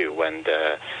the two when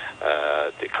the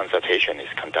consultation is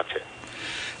conducted.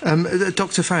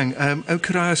 Dr. Fang,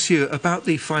 could I ask you about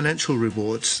the financial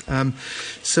rewards?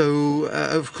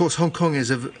 Of course, Hong Kong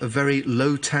is a very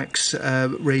low tax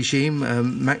regime,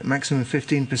 maximum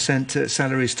 15%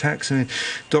 salaries tax. I mean,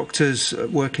 doctors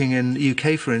working in the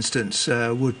UK, for instance,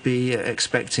 would be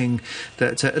expecting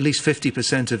that at least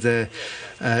 50% of their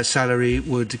salary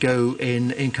would go in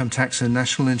income tax and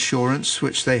national insurance,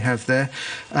 which they have there.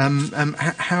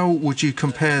 How would you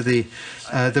compare the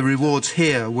rewards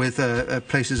here with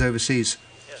places overseas?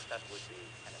 Yes, that would be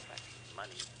an attraction.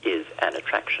 Money is an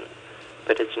attraction,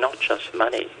 but it's not just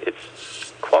money.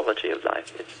 It's quality of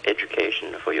life. It's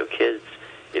education for your kids.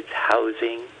 It's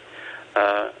housing.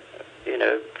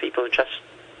 People just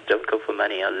don't go for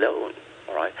money alone.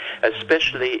 All right,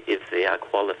 especially if they are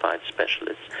qualified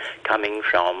specialists coming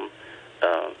from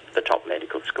the top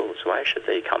medical schools. Why should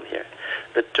they come here?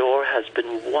 The door has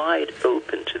been wide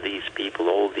open to these people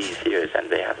all these years, and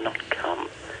they have not come.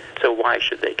 So why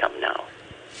should they come now?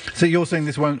 So you're saying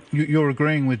this won't? You're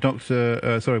agreeing with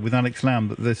with Alex Lam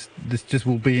that this just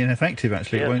will be ineffective.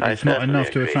 Actually, yes, it's not enough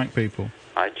to attract people.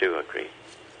 I do agree.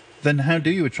 Then how do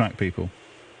you attract people?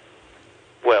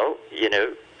 Well,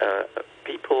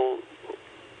 people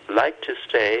like to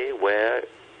stay where,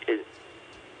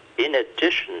 in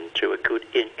addition to a good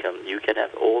income, you can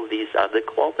have all these other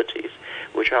qualities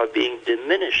which are being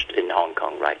diminished in Hong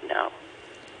Kong right now.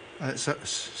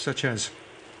 Such as?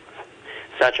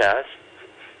 Such as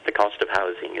the cost of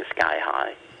housing is sky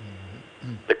high.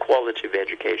 Mm-hmm. The quality of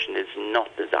education is not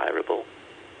desirable.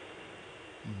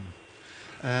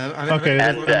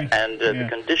 The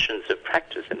conditions of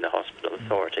practice in the hospital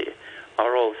authority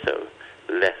are also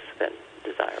less than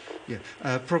desirable.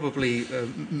 Yeah, probably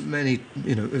many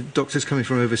doctors coming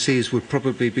from overseas would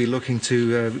probably be looking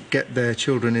to get their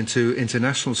children into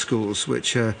international schools,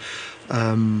 which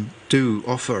do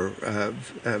offer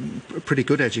a pretty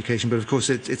good education, but of course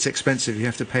it's expensive. You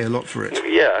have to pay a lot for it.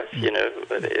 Yes,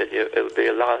 it'll be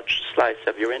a large slice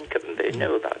of your income. They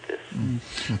know about this.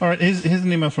 All right, here's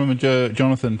an email from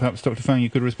Jonathan. Perhaps Dr. Fang, you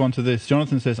could respond to this.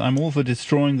 Jonathan says, I'm all for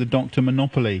destroying the doctor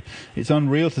monopoly. It's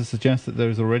unreal to suggest that there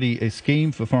is already a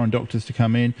scheme for foreign doctors to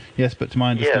come in. Yes, but to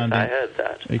my understanding... Yes, I heard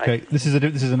that. Okay, this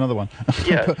is another one.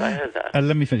 Yes, I heard that.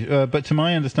 Let me finish. But to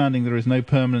my understanding, there is no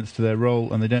permanence to their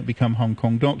role, and they don't become Hong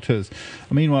Kong doctors.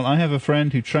 Meanwhile, I have a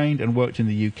friend who trained and worked in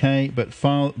the UK, but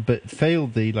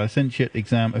failed the licentiate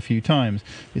exam a few times.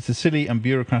 It's a silly and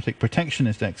bureaucratic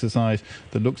protectionist exercise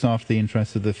that looks after the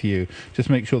interests of the few. Just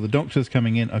make sure the doctors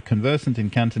coming in are conversant in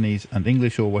Cantonese and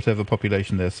English or whatever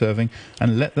population they're serving,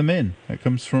 and let them in. That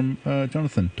comes from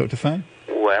Jonathan. Dr. Fang?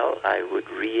 Well, I would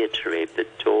reiterate the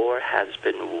door has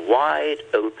been wide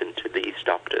open to these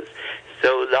doctors,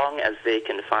 so long as they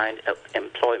can find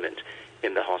employment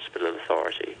in the hospital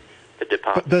authority. The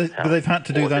Department of Health, but they've had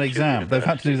to do that exam. They've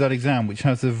had to do that exam, which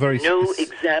has a very... No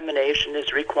examination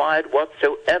is required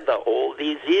whatsoever all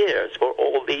these years for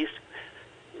all these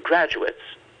graduates.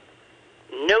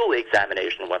 No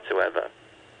examination whatsoever.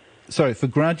 Sorry, for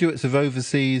graduates of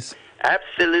overseas...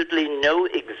 Absolutely no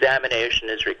examination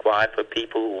is required for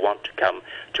people who want to come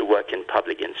to work in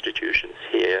public institutions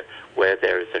here where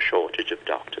there is a shortage of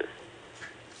doctors.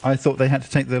 I thought they had to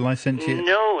take their licentiate...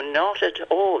 No, not at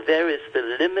all. There is the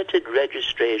limited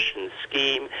registration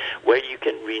scheme where you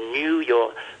can renew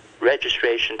your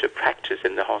registration to practice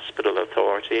in the hospital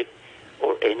authority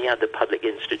or any other public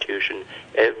institution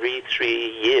every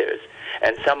 3 years.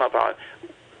 And some of our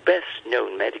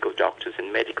best-known medical doctors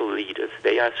and medical leaders,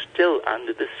 they are still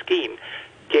under the scheme.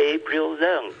 Gabriel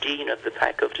Leung, Dean of the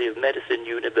Faculty of Medicine,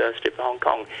 University of Hong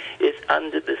Kong, is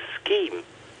under the scheme.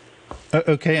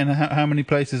 Okay, and how many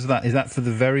places is that? Is that for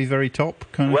the very, very top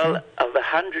kind of thing? Well, of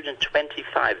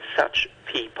 125 such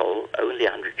people, only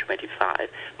 125,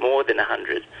 more than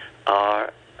 100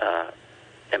 are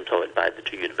employed by the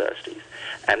two universities.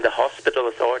 And the hospital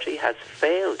authority has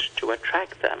failed to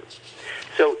attract them.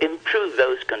 So improve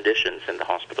those conditions in the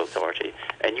hospital authority,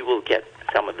 and you will get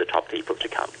some of the top people to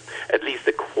come. At least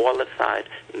the qualified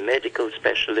medical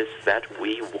specialists that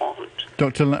we want.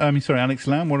 Alex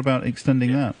Lam, what about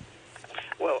extending that?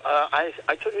 Well, I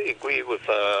totally agree with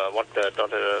what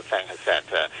Dr. Fang has said.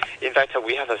 In fact,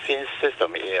 we have a thin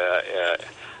system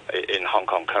in Hong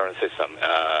Kong, current system,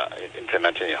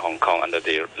 implemented in Hong Kong under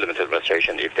the limited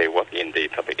registration if they work in the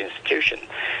public institution.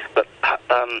 But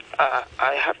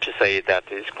I have to say that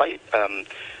it's quite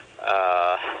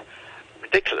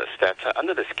ridiculous that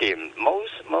under the scheme,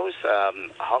 most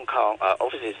Hong Kong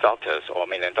overseas doctors or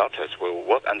mainland doctors will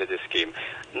work under the scheme,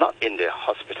 not in the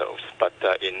hospitals, but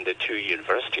in the two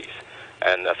universities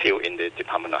and a few in the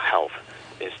Department of Health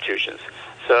institutions.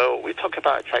 So we talk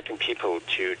about attracting people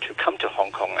to come to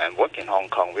Hong Kong and work in Hong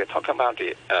Kong. We're talking about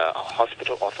the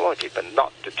hospital authority, but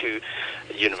not the two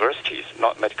universities,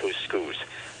 not medical schools.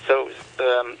 So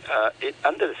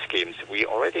under the schemes, we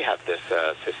already have this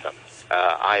system.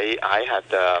 I had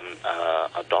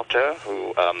a doctor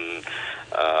who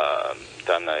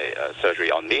done a surgery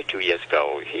on me 2 years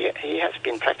ago. He has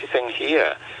been practicing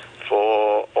here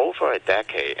for over a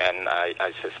decade, and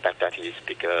I suspect that he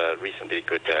speaks reasonably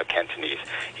good Cantonese.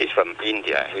 He's from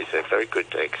India. He's a very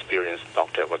good, experienced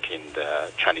doctor working in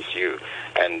the Chinese U,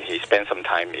 and he spent some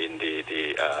time in the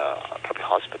public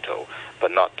hospital,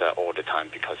 but not all the time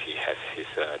because he has his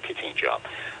teaching job.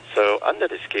 So under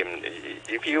the scheme,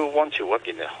 if you want to work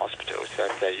in the hospitals,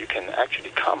 that you can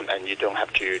actually come and you don't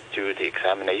have to do the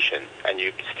examination, and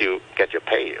you still get your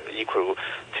pay equal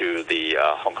to the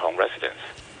Hong Kong residents.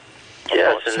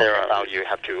 Yes, and there are... you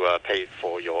have to pay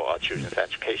for your children's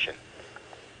education.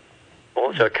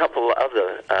 Also, a couple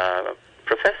other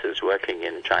professors working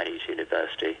in Chinese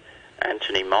University,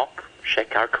 Anthony Mok,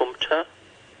 Shekhar Kumta,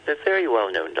 they're very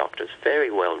well-known doctors, very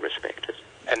well-respected.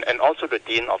 And also the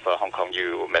Dean of Hong Kong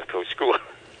U Medical School.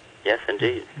 Yes,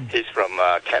 indeed. He's from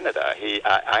Canada.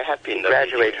 I have been... He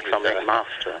graduated from a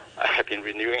master. I have been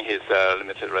renewing his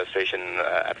limited registration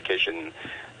application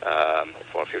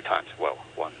for a few times. Well,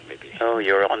 one maybe. Oh,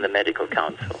 you're on the medical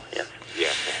council, yes.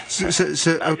 Yes.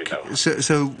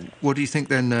 So what do you think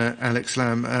then, Alex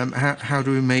Lam? How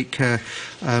do we make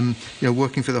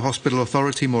working for the hospital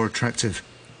authority more attractive?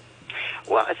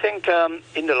 Well, I think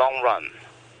in the long run,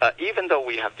 even though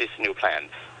we have this new plan,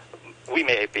 we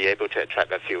may be able to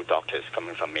attract a few doctors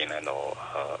coming from mainland or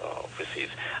overseas.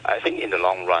 I think in the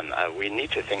long run, we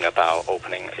need to think about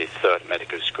opening a third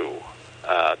medical school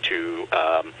to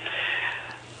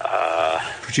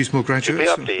produce more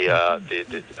graduates. To build up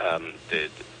the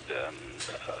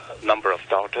number of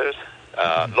doctors,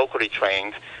 locally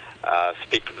trained,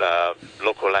 speak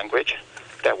local language,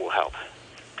 that will help.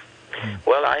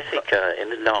 Well, I think in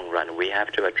the long run we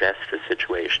have to address the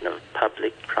situation of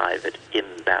public-private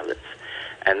imbalance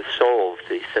and solve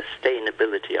the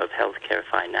sustainability of healthcare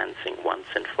financing once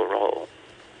and for all.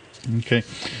 Okay.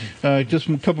 Just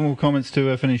a couple more comments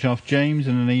to finish off. James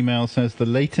in an email says, the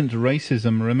latent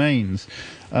racism remains.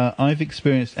 I've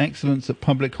experienced excellence at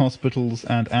public hospitals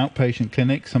and outpatient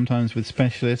clinics, sometimes with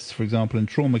specialists, for example, in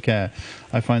trauma care.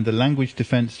 I find the language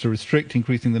defence to restrict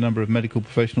increasing the number of medical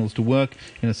professionals to work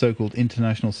in a so-called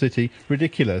international city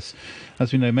ridiculous.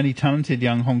 As we know, many talented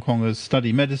young Hong Kongers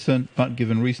study medicine, but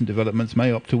given recent developments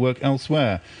may opt to work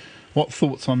elsewhere. What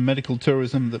thoughts on medical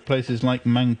tourism that places like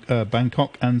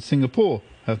Bangkok and Singapore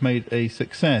have made a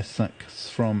success? That's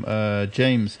from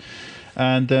James.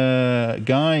 And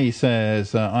Guy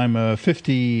says, I'm a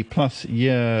 50-plus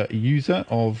year user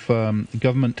of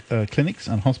government clinics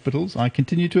and hospitals. I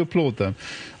continue to applaud them.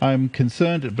 I'm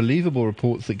concerned at believable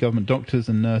reports that government doctors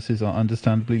and nurses are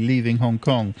understandably leaving Hong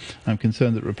Kong. I'm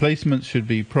concerned that replacements should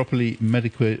be properly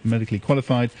medically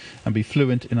qualified and be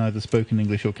fluent in either spoken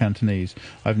English or Cantonese.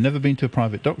 I've never been to a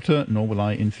private doctor, nor will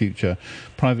I in future.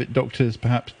 Private doctors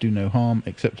perhaps do no harm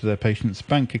except to their patients'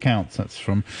 bank accounts. That's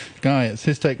from Guy. It's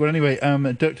his take. Well, anyway,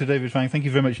 Dr. David Fang, thank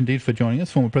you very much indeed for joining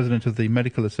us, former president of the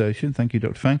Medical Association. Thank you,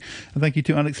 Dr. Fang. And thank you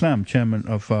to Alex Lam, chairman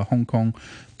of Hong Kong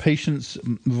Patients'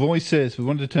 Voices. We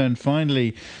want to turn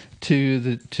finally to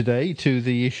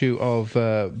the issue of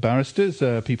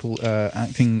barristers, people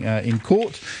acting in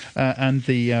court, and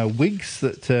the wigs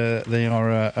that they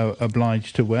are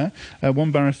obliged to wear.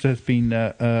 One barrister has been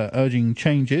urging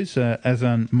changes,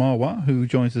 Arisina Ma, who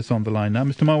joins us on the line now.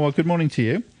 Mr. Ma, good morning to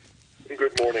you.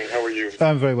 Good morning. How are you?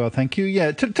 I'm very well, thank you.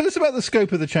 Yeah, tell us about the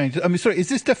scope of the change. I mean, sorry, is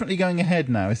this definitely going ahead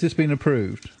now? Has this been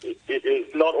approved? It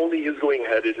is not only is going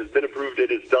ahead, it has been approved,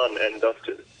 it is done and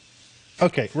dusted.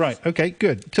 Okay, right. Okay,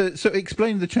 good. So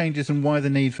explain the changes and why the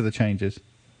need for the changes.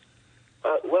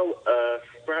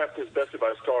 Perhaps it's best if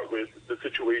I start with the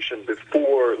situation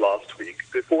before last week.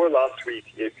 Before last week,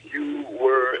 if you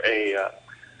were a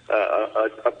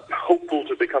hopeful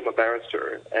to become a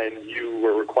barrister and you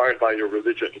were required by your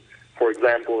religion, for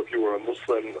example, if you were a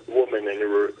Muslim woman and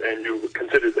you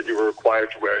considered that you were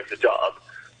required to wear a hijab,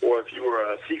 or if you were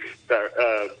a Sikh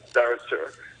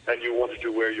barrister and you wanted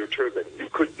to wear your turban, you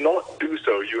could not do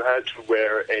so. You had to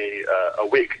wear a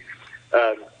wig.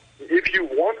 If you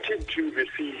wanted to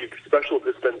receive special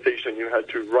dispensation, you had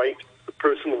to write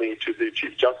personally to the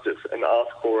Chief Justice and ask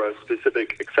for a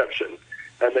specific exception.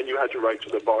 And then you had to write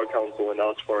to the Bar Council and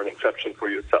ask for an exception for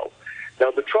yourself. Now,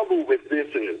 the trouble with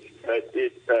this is that the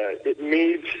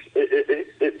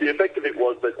effect of it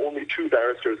was that only 2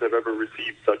 barristers have ever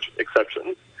received such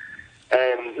exceptions.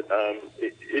 And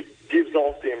it gives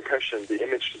off the impression, the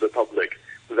image to the public,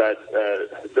 that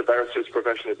the barrister's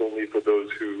profession is only for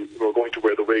those who are going to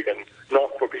wear the wig and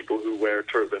not for people who wear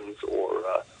turbans or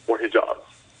hijabs.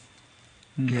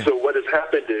 Yeah. So what has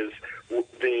happened is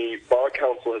the Bar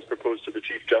Council has proposed to the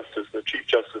Chief Justice, and the Chief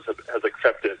Justice has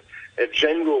accepted a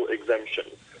general exemption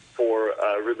for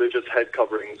religious head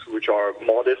coverings which are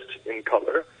modest in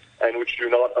color and which do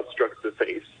not obstruct the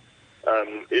face.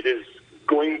 It is,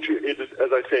 as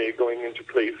I say, going into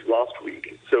place last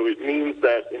week. So it means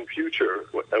that in future,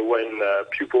 when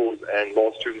pupils and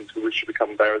law students who wish to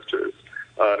become barristers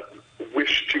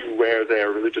wish to wear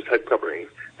their religious head coverings,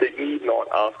 they need not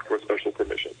ask for special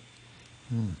permission.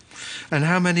 And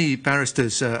how many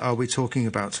barristers are we talking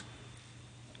about?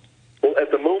 Well,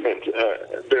 at the moment,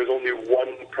 there's only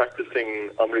one practicing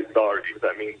Amritdhari,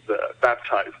 that means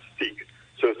baptized Sikh,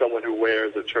 so someone who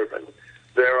wears a turban.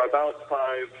 There are about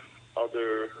 5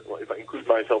 other, if I include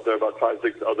myself, there are about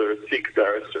 5-6 other Sikh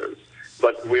barristers,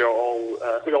 but we all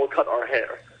cut our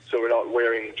hair, so we're not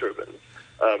wearing turbans.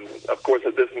 Of course,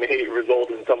 this may result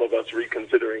in some of us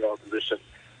reconsidering our position.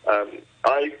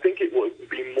 I think it would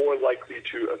be more likely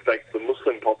to affect the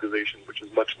Muslim population, which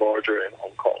is much larger in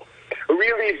Hong Kong.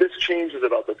 Really, this change is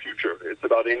about the future. It's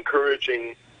about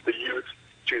encouraging the youth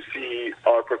to see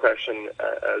our profession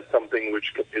as something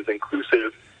which is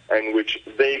inclusive and which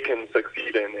they can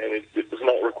succeed in, and it does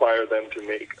not require them to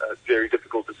make very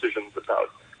difficult decisions about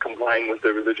complying with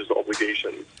their religious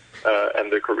obligations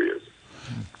and their careers.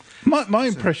 My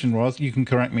impression was, you can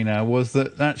correct me now, was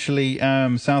that actually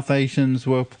South Asians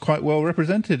were quite well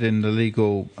represented in the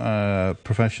legal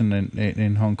profession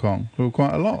in Hong Kong. There were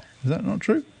quite a lot. Is that not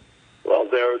true? Well,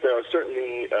 there are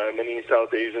certainly many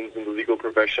South Asians in the legal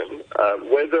profession.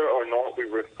 Whether or not we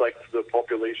reflect the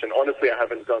population, honestly, I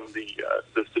haven't done the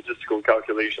statistical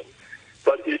calculation.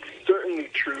 But it's certainly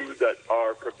true that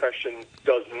our profession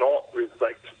does not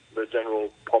reflect the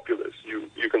general populace.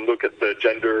 You can look at the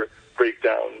gender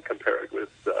breakdown compared with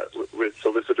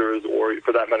solicitors, or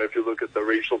for that matter, if you look at the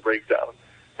racial breakdown.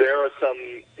 There are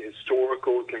some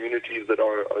historical communities that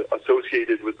are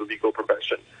associated with the legal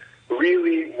profession.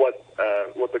 Really, what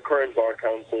the current Bar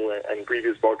Council and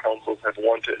previous Bar Councils have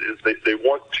wanted is they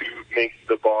want to make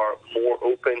the bar more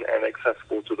open and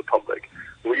accessible to the public.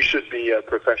 We should be a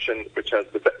profession which has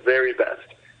the very best,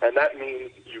 and that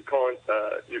means you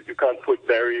can't put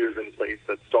barriers in place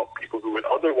that stop people who would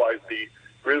otherwise be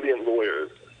brilliant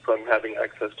lawyers from having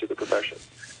access to the profession.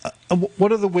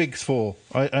 What are the wigs for?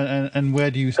 And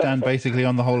where do you stand basically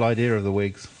on the whole idea of the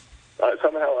wigs?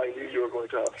 Somehow I knew you were going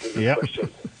to ask me this question.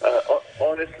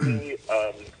 Honestly,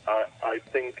 I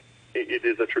think it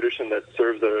is a tradition that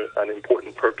serves an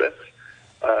important purpose.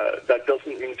 That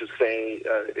doesn't mean to say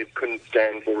it couldn't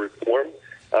stand for reform.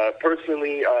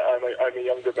 Personally, I'm a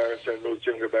younger barrister, and most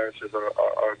younger barristers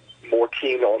are more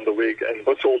keen on the wig, and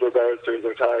most older barristers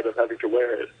are tired of having to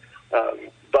wear it.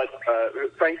 But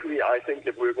frankly, I think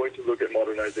if we're going to look at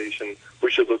modernization,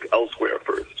 we should look elsewhere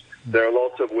first. There are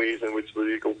lots of ways in which the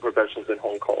legal professions in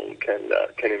Hong Kong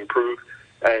can improve,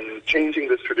 and changing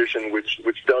this tradition, which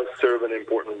does serve an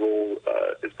important role,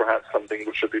 is perhaps something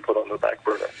which should be put on the back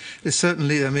burner. It's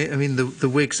certainly, I mean, the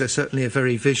wigs are certainly a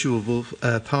very visual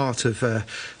part of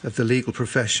the legal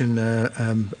profession,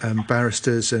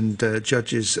 barristers and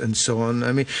judges and so on.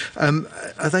 I mean,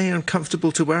 are they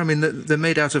uncomfortable to wear? I mean, they're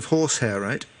made out of horsehair,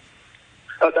 right?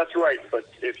 That's right, but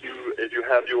if you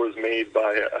have yours made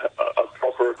by a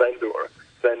proper vendor,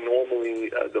 then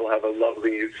normally they'll have a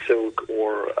lovely silk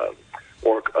or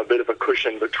a bit of a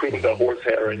cushion between the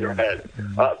horsehair and your head.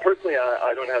 Personally,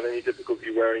 I don't have any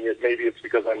difficulty wearing it. Maybe it's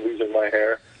because I'm losing my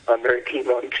hair. I'm very keen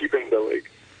on keeping the wig.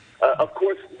 Of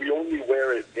course, we only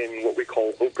wear it in what we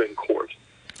call open court.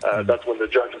 That's when the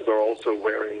judges are also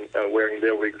wearing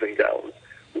their wigs and gowns,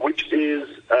 which is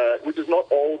not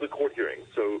all the court hearings.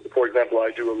 So, for example,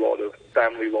 I do a lot of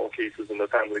family law cases in the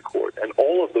family court, and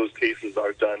all of those cases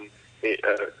are done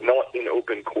not in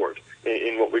open court,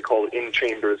 in what we call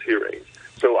in-chambers hearings.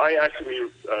 So I actually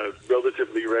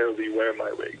relatively rarely wear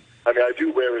my wig. I mean, I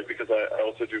do wear it because I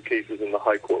also do cases in the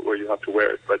High Court where you have to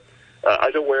wear it, but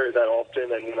I don't wear it that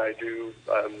often, and when I do,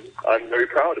 I'm very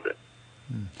proud of it.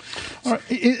 All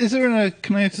right.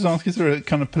 Can I just ask, is there a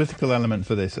kind of political element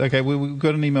for this? Okay, we've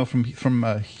got an email from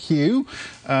Hugh,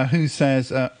 who says,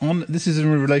 this is in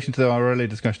relation to our earlier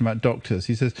discussion about doctors.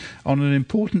 He says, on an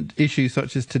important issue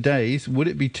such as today's, would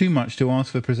it be too much to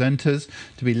ask for presenters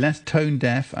to be less tone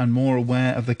deaf and more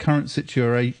aware of the current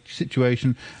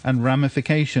situation and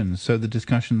ramifications, so the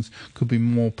discussions could be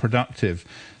more productive?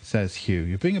 Says Hugh.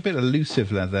 You're being a bit elusive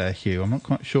there, Hugh. I'm not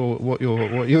quite sure what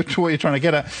you're trying to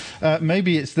get at.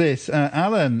 Maybe it's this.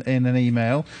 Alan, in an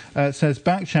email, says,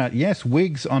 Backchat, yes,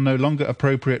 wigs are no longer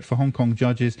appropriate for Hong Kong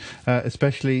judges,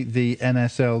 especially the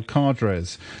NSL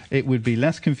cadres. It would be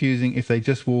less confusing if they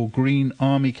just wore green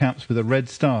army caps with a red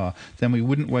star. Then we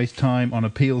wouldn't waste time on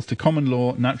appeals to common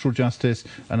law, natural justice,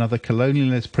 and other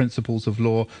colonialist principles of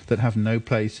law that have no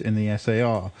place in the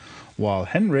SAR. While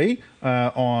Henry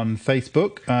on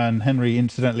Facebook, and Henry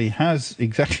incidentally has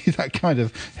exactly that kind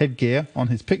of headgear on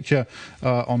his picture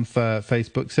on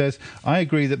Facebook, says, I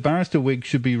agree that barrister wigs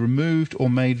should be removed or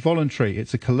made voluntary.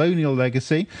 It's a colonial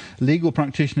legacy. Legal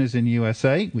practitioners in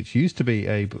USA, which used to be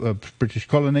a British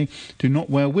colony, do not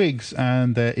wear wigs,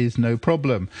 and there is no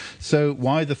problem. So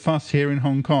why the fuss here in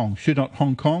Hong Kong? Should not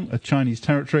Hong Kong, a Chinese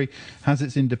territory, has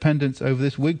its independence over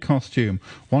this wig costume?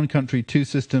 One country, two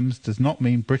systems does not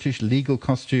mean British legal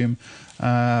costume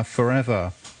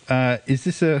forever. Are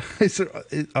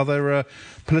there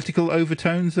political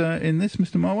overtones in this,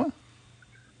 Mr. Marwa?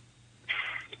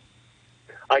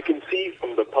 I can see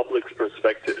from the public's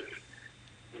perspective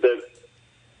that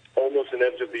almost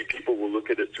inevitably people will look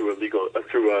at it through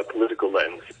a political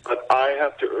lens. But I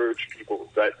have to urge people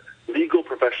that legal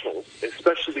professionals,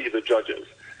 especially the judges,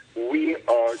 we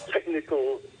are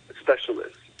technical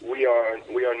specialists. We are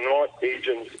not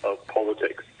agents of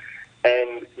politics.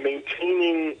 And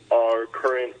maintaining our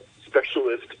current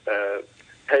specialist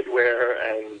headwear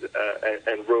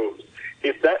and robes,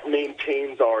 if that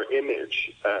maintains our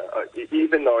image,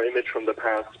 even our image from the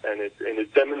past, and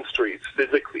it demonstrates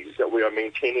physically that we are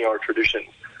maintaining our traditions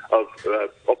of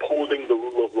upholding the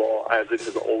rule of law as it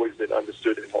has always been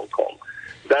understood in Hong Kong,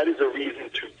 that is a reason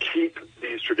to keep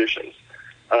these traditions.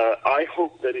 I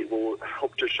hope that it will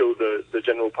help to show the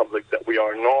general public that we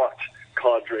are not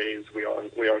cadres,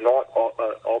 we are not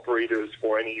operators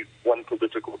for any one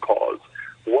political cause.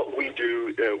 What we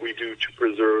do to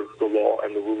preserve the law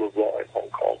and the rule of law in Hong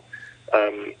Kong.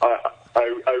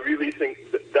 I really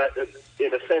think that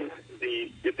in a sense,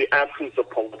 if the absence of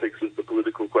politics is the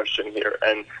political question here,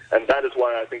 and that is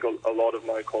why I think a lot of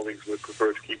my colleagues would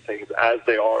prefer to keep things as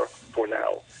they are for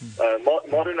now.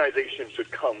 Modernization should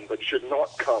come, but should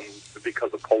not come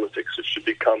because of politics. It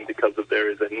should come because there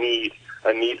is a need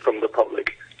from the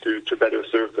public to better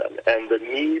serve them, and the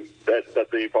need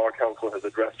that the Bar Council has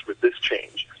addressed with this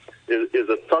change is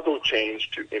a subtle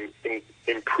change to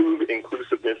improve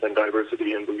inclusiveness and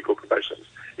diversity in the legal professions.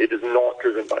 It is not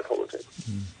driven by politics.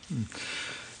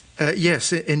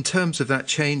 Yes, in terms of that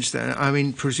change then, I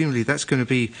mean, presumably that's going to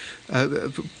be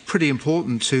pretty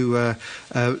important to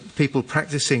people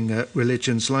practicing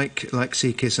religions like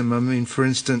Sikhism. I mean, for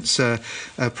instance,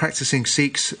 practicing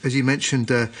Sikhs, as you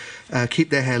mentioned, keep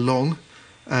their hair long,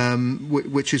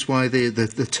 which is why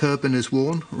the turban is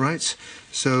worn, right?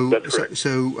 So,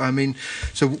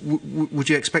 would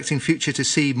you expect in future to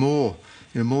see more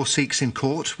Sikhs in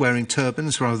court wearing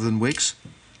turbans rather than wigs?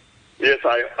 Yes,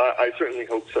 I certainly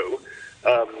hope so.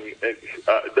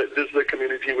 This is a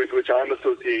community with which I'm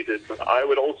associated, but I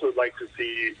would also like to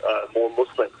see more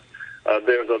Muslims.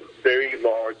 There's a very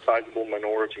large, sizable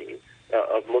minority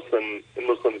of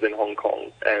Muslims in Hong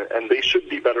Kong, and they should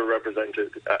be better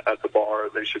represented at the bar.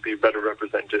 They should be better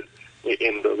represented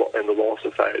in the law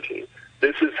society.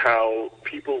 This is how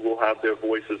people will have their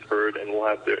voices heard and will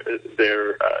have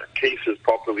their cases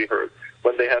properly heard,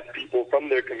 when they have people from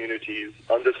their communities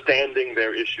understanding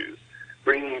their issues,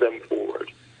 bringing them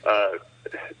forward.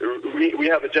 We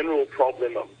have a general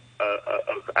problem of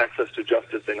access to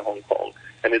justice in Hong Kong,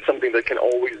 and it's something that can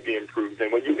always be improved.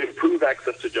 And when you improve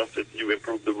access to justice, you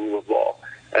improve the rule of law.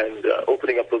 And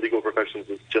opening up the legal professions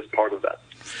is just part of that.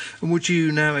 And would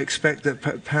you now expect that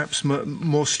perhaps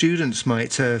more students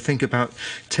might think about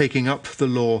taking up the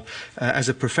law as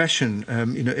a profession,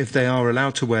 if they are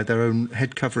allowed to wear their own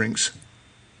head coverings?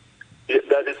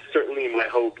 That is certainly my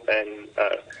hope, and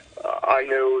I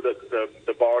know that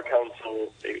the Bar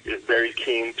Council is very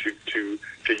keen to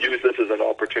use this as an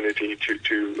opportunity to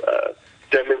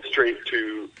demonstrate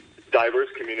to diverse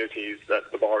communities that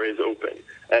the bar is open.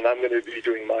 And I'm going to be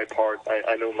doing my part.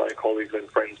 I know my colleagues and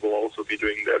friends will also be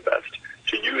doing their best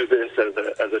to use this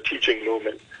as a teaching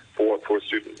moment for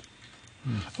students.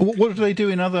 What do they do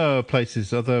in other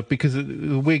places? Because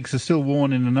the wigs are still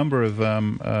worn in a number of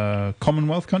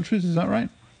Commonwealth countries, is that right?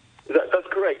 That's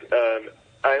correct.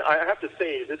 I have to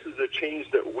say, this is a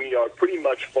change that we are pretty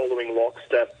much following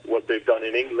lockstep what they've done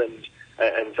in England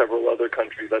and several other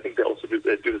countries. I think they also do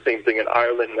the same thing in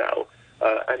Ireland now.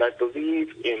 And I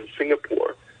believe in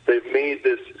Singapore, they've made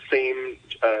this same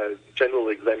general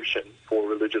exemption for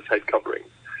religious head coverings.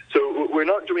 So we're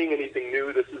not doing anything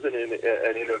new. This isn't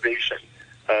an innovation.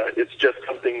 It's just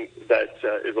something that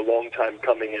is a long time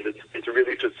coming, and it's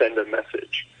really to send a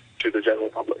message to the general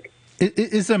public.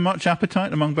 Is there much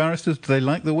appetite among barristers? Do they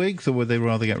like the wigs, or would they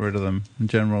rather get rid of them in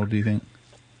general, do you think?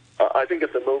 I think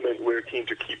at the moment we're keen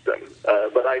to keep them,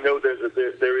 but I know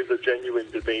there is a genuine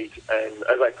debate, and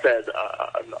as I said,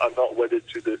 I'm not wedded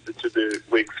to the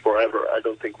wigs forever. I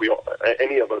don't think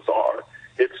any of us are.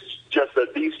 It's just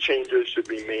that these changes should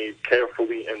be made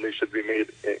carefully, and they should be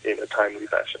made in a timely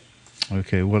fashion.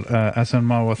 Okay, well, Arisina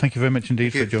Ma, thank you very much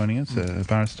indeed for joining us, a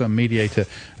barrister, mediator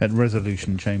at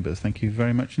Resolution Chambers. Thank you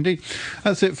very much indeed.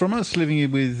 That's it from us, leaving you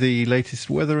with the latest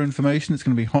weather information. It's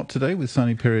going to be hot today with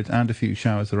sunny periods and a few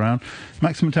showers around.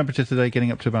 Maximum temperature today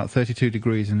getting up to about 32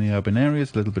 degrees in the urban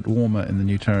areas, a little bit warmer in the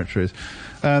new territories.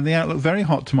 The outlook very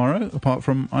hot tomorrow, apart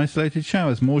from isolated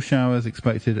showers. More showers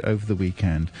expected over the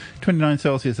weekend. 29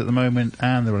 Celsius at the moment,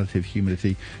 and the relative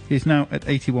humidity is now at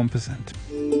 81%.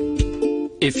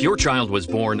 If your child was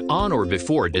born on or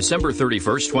before December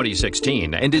 31st,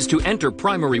 2016, and is to enter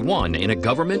Primary 1 in a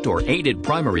government or aided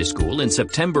primary school in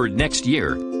September next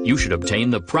year, you should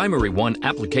obtain the Primary 1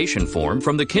 application form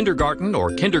from the kindergarten or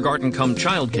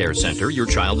kindergarten-cum-childcare center your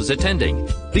child is attending,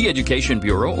 the Education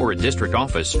Bureau or a district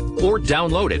office, or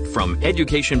download it from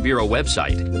Education Bureau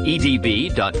website,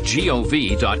 edb.gov.hk,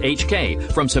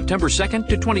 from September 2nd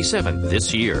to 27th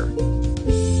this year.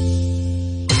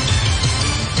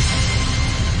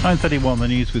 9:31, the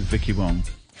news with Vicky Wong.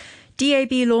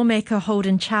 DAB lawmaker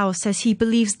Holden Chow says he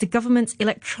believes the government's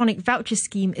electronic voucher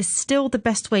scheme is still the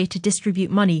best way to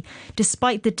distribute money,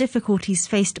 despite the difficulties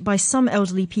faced by some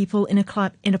elderly people in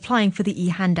applying for the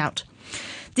e-handout.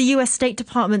 The US State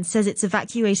Department says it's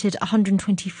evacuated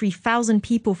 123,000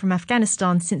 people from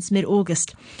Afghanistan since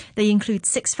mid-August. They include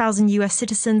 6,000 US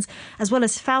citizens, as well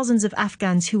as thousands of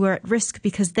Afghans who were at risk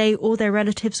because they or their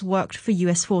relatives worked for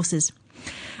US forces.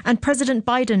 And President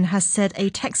Biden has said a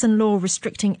Texan law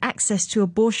restricting access to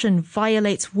abortion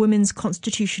violates women's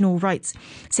constitutional rights.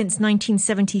 Since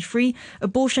 1973,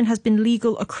 abortion has been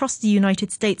legal across the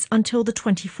United States until the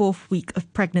 24th week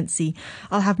of pregnancy.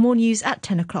 I'll have more news at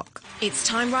 10 o'clock. It's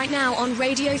time right now on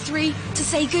Radio 3 to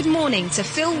say good morning to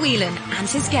Phil Whelan and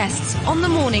his guests on The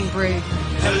Morning Brew.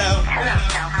 Hello. Hello,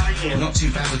 Phil. How are you? Not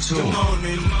too bad at all. Good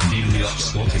morning. Nearly up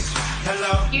spotted.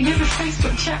 Hello. You never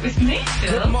Facebook chat with me,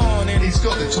 Phil. Good morning. He's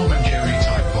got the Tom and Jerry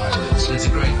type violence. It's a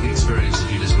great experience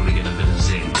if you just want to get a bit of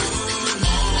zing.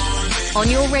 On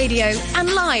your radio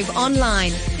and live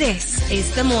online, this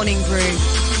is The Morning Brew.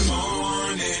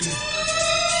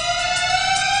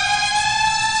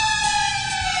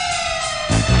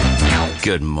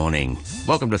 Good morning.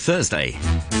 Welcome to Thursday.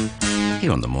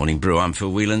 Here on The Morning Brew, I'm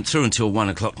Phil Whelan, through until 1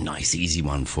 o'clock. Nice, easy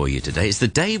one for you today. It's the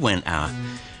day when our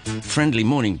friendly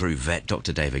Morning Brew vet,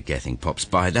 Dr. David Gething, pops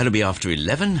by. That'll be after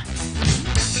 11. A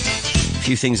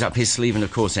few things up his sleeve, and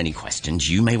of course, any questions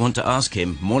you may want to ask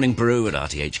him.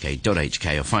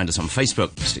 morningbrew@rthk.hk, or find us on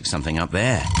Facebook. Stick something up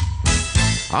there.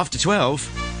 After 12,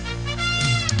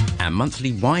 our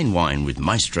monthly wine with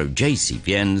Maestro J.C.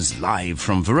 Viennes, live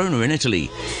from Verona in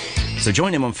Italy. So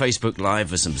join him on Facebook Live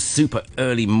for some super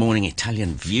early morning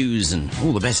Italian views and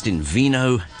all the best in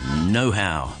vino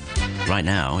know-how. Right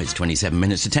now, it's 27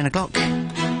 minutes to 10 o'clock.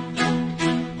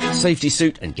 Safety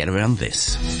suit and get around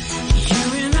this.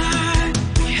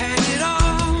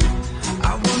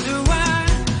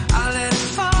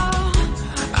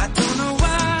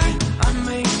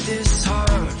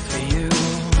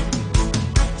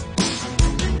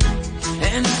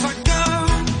 And if I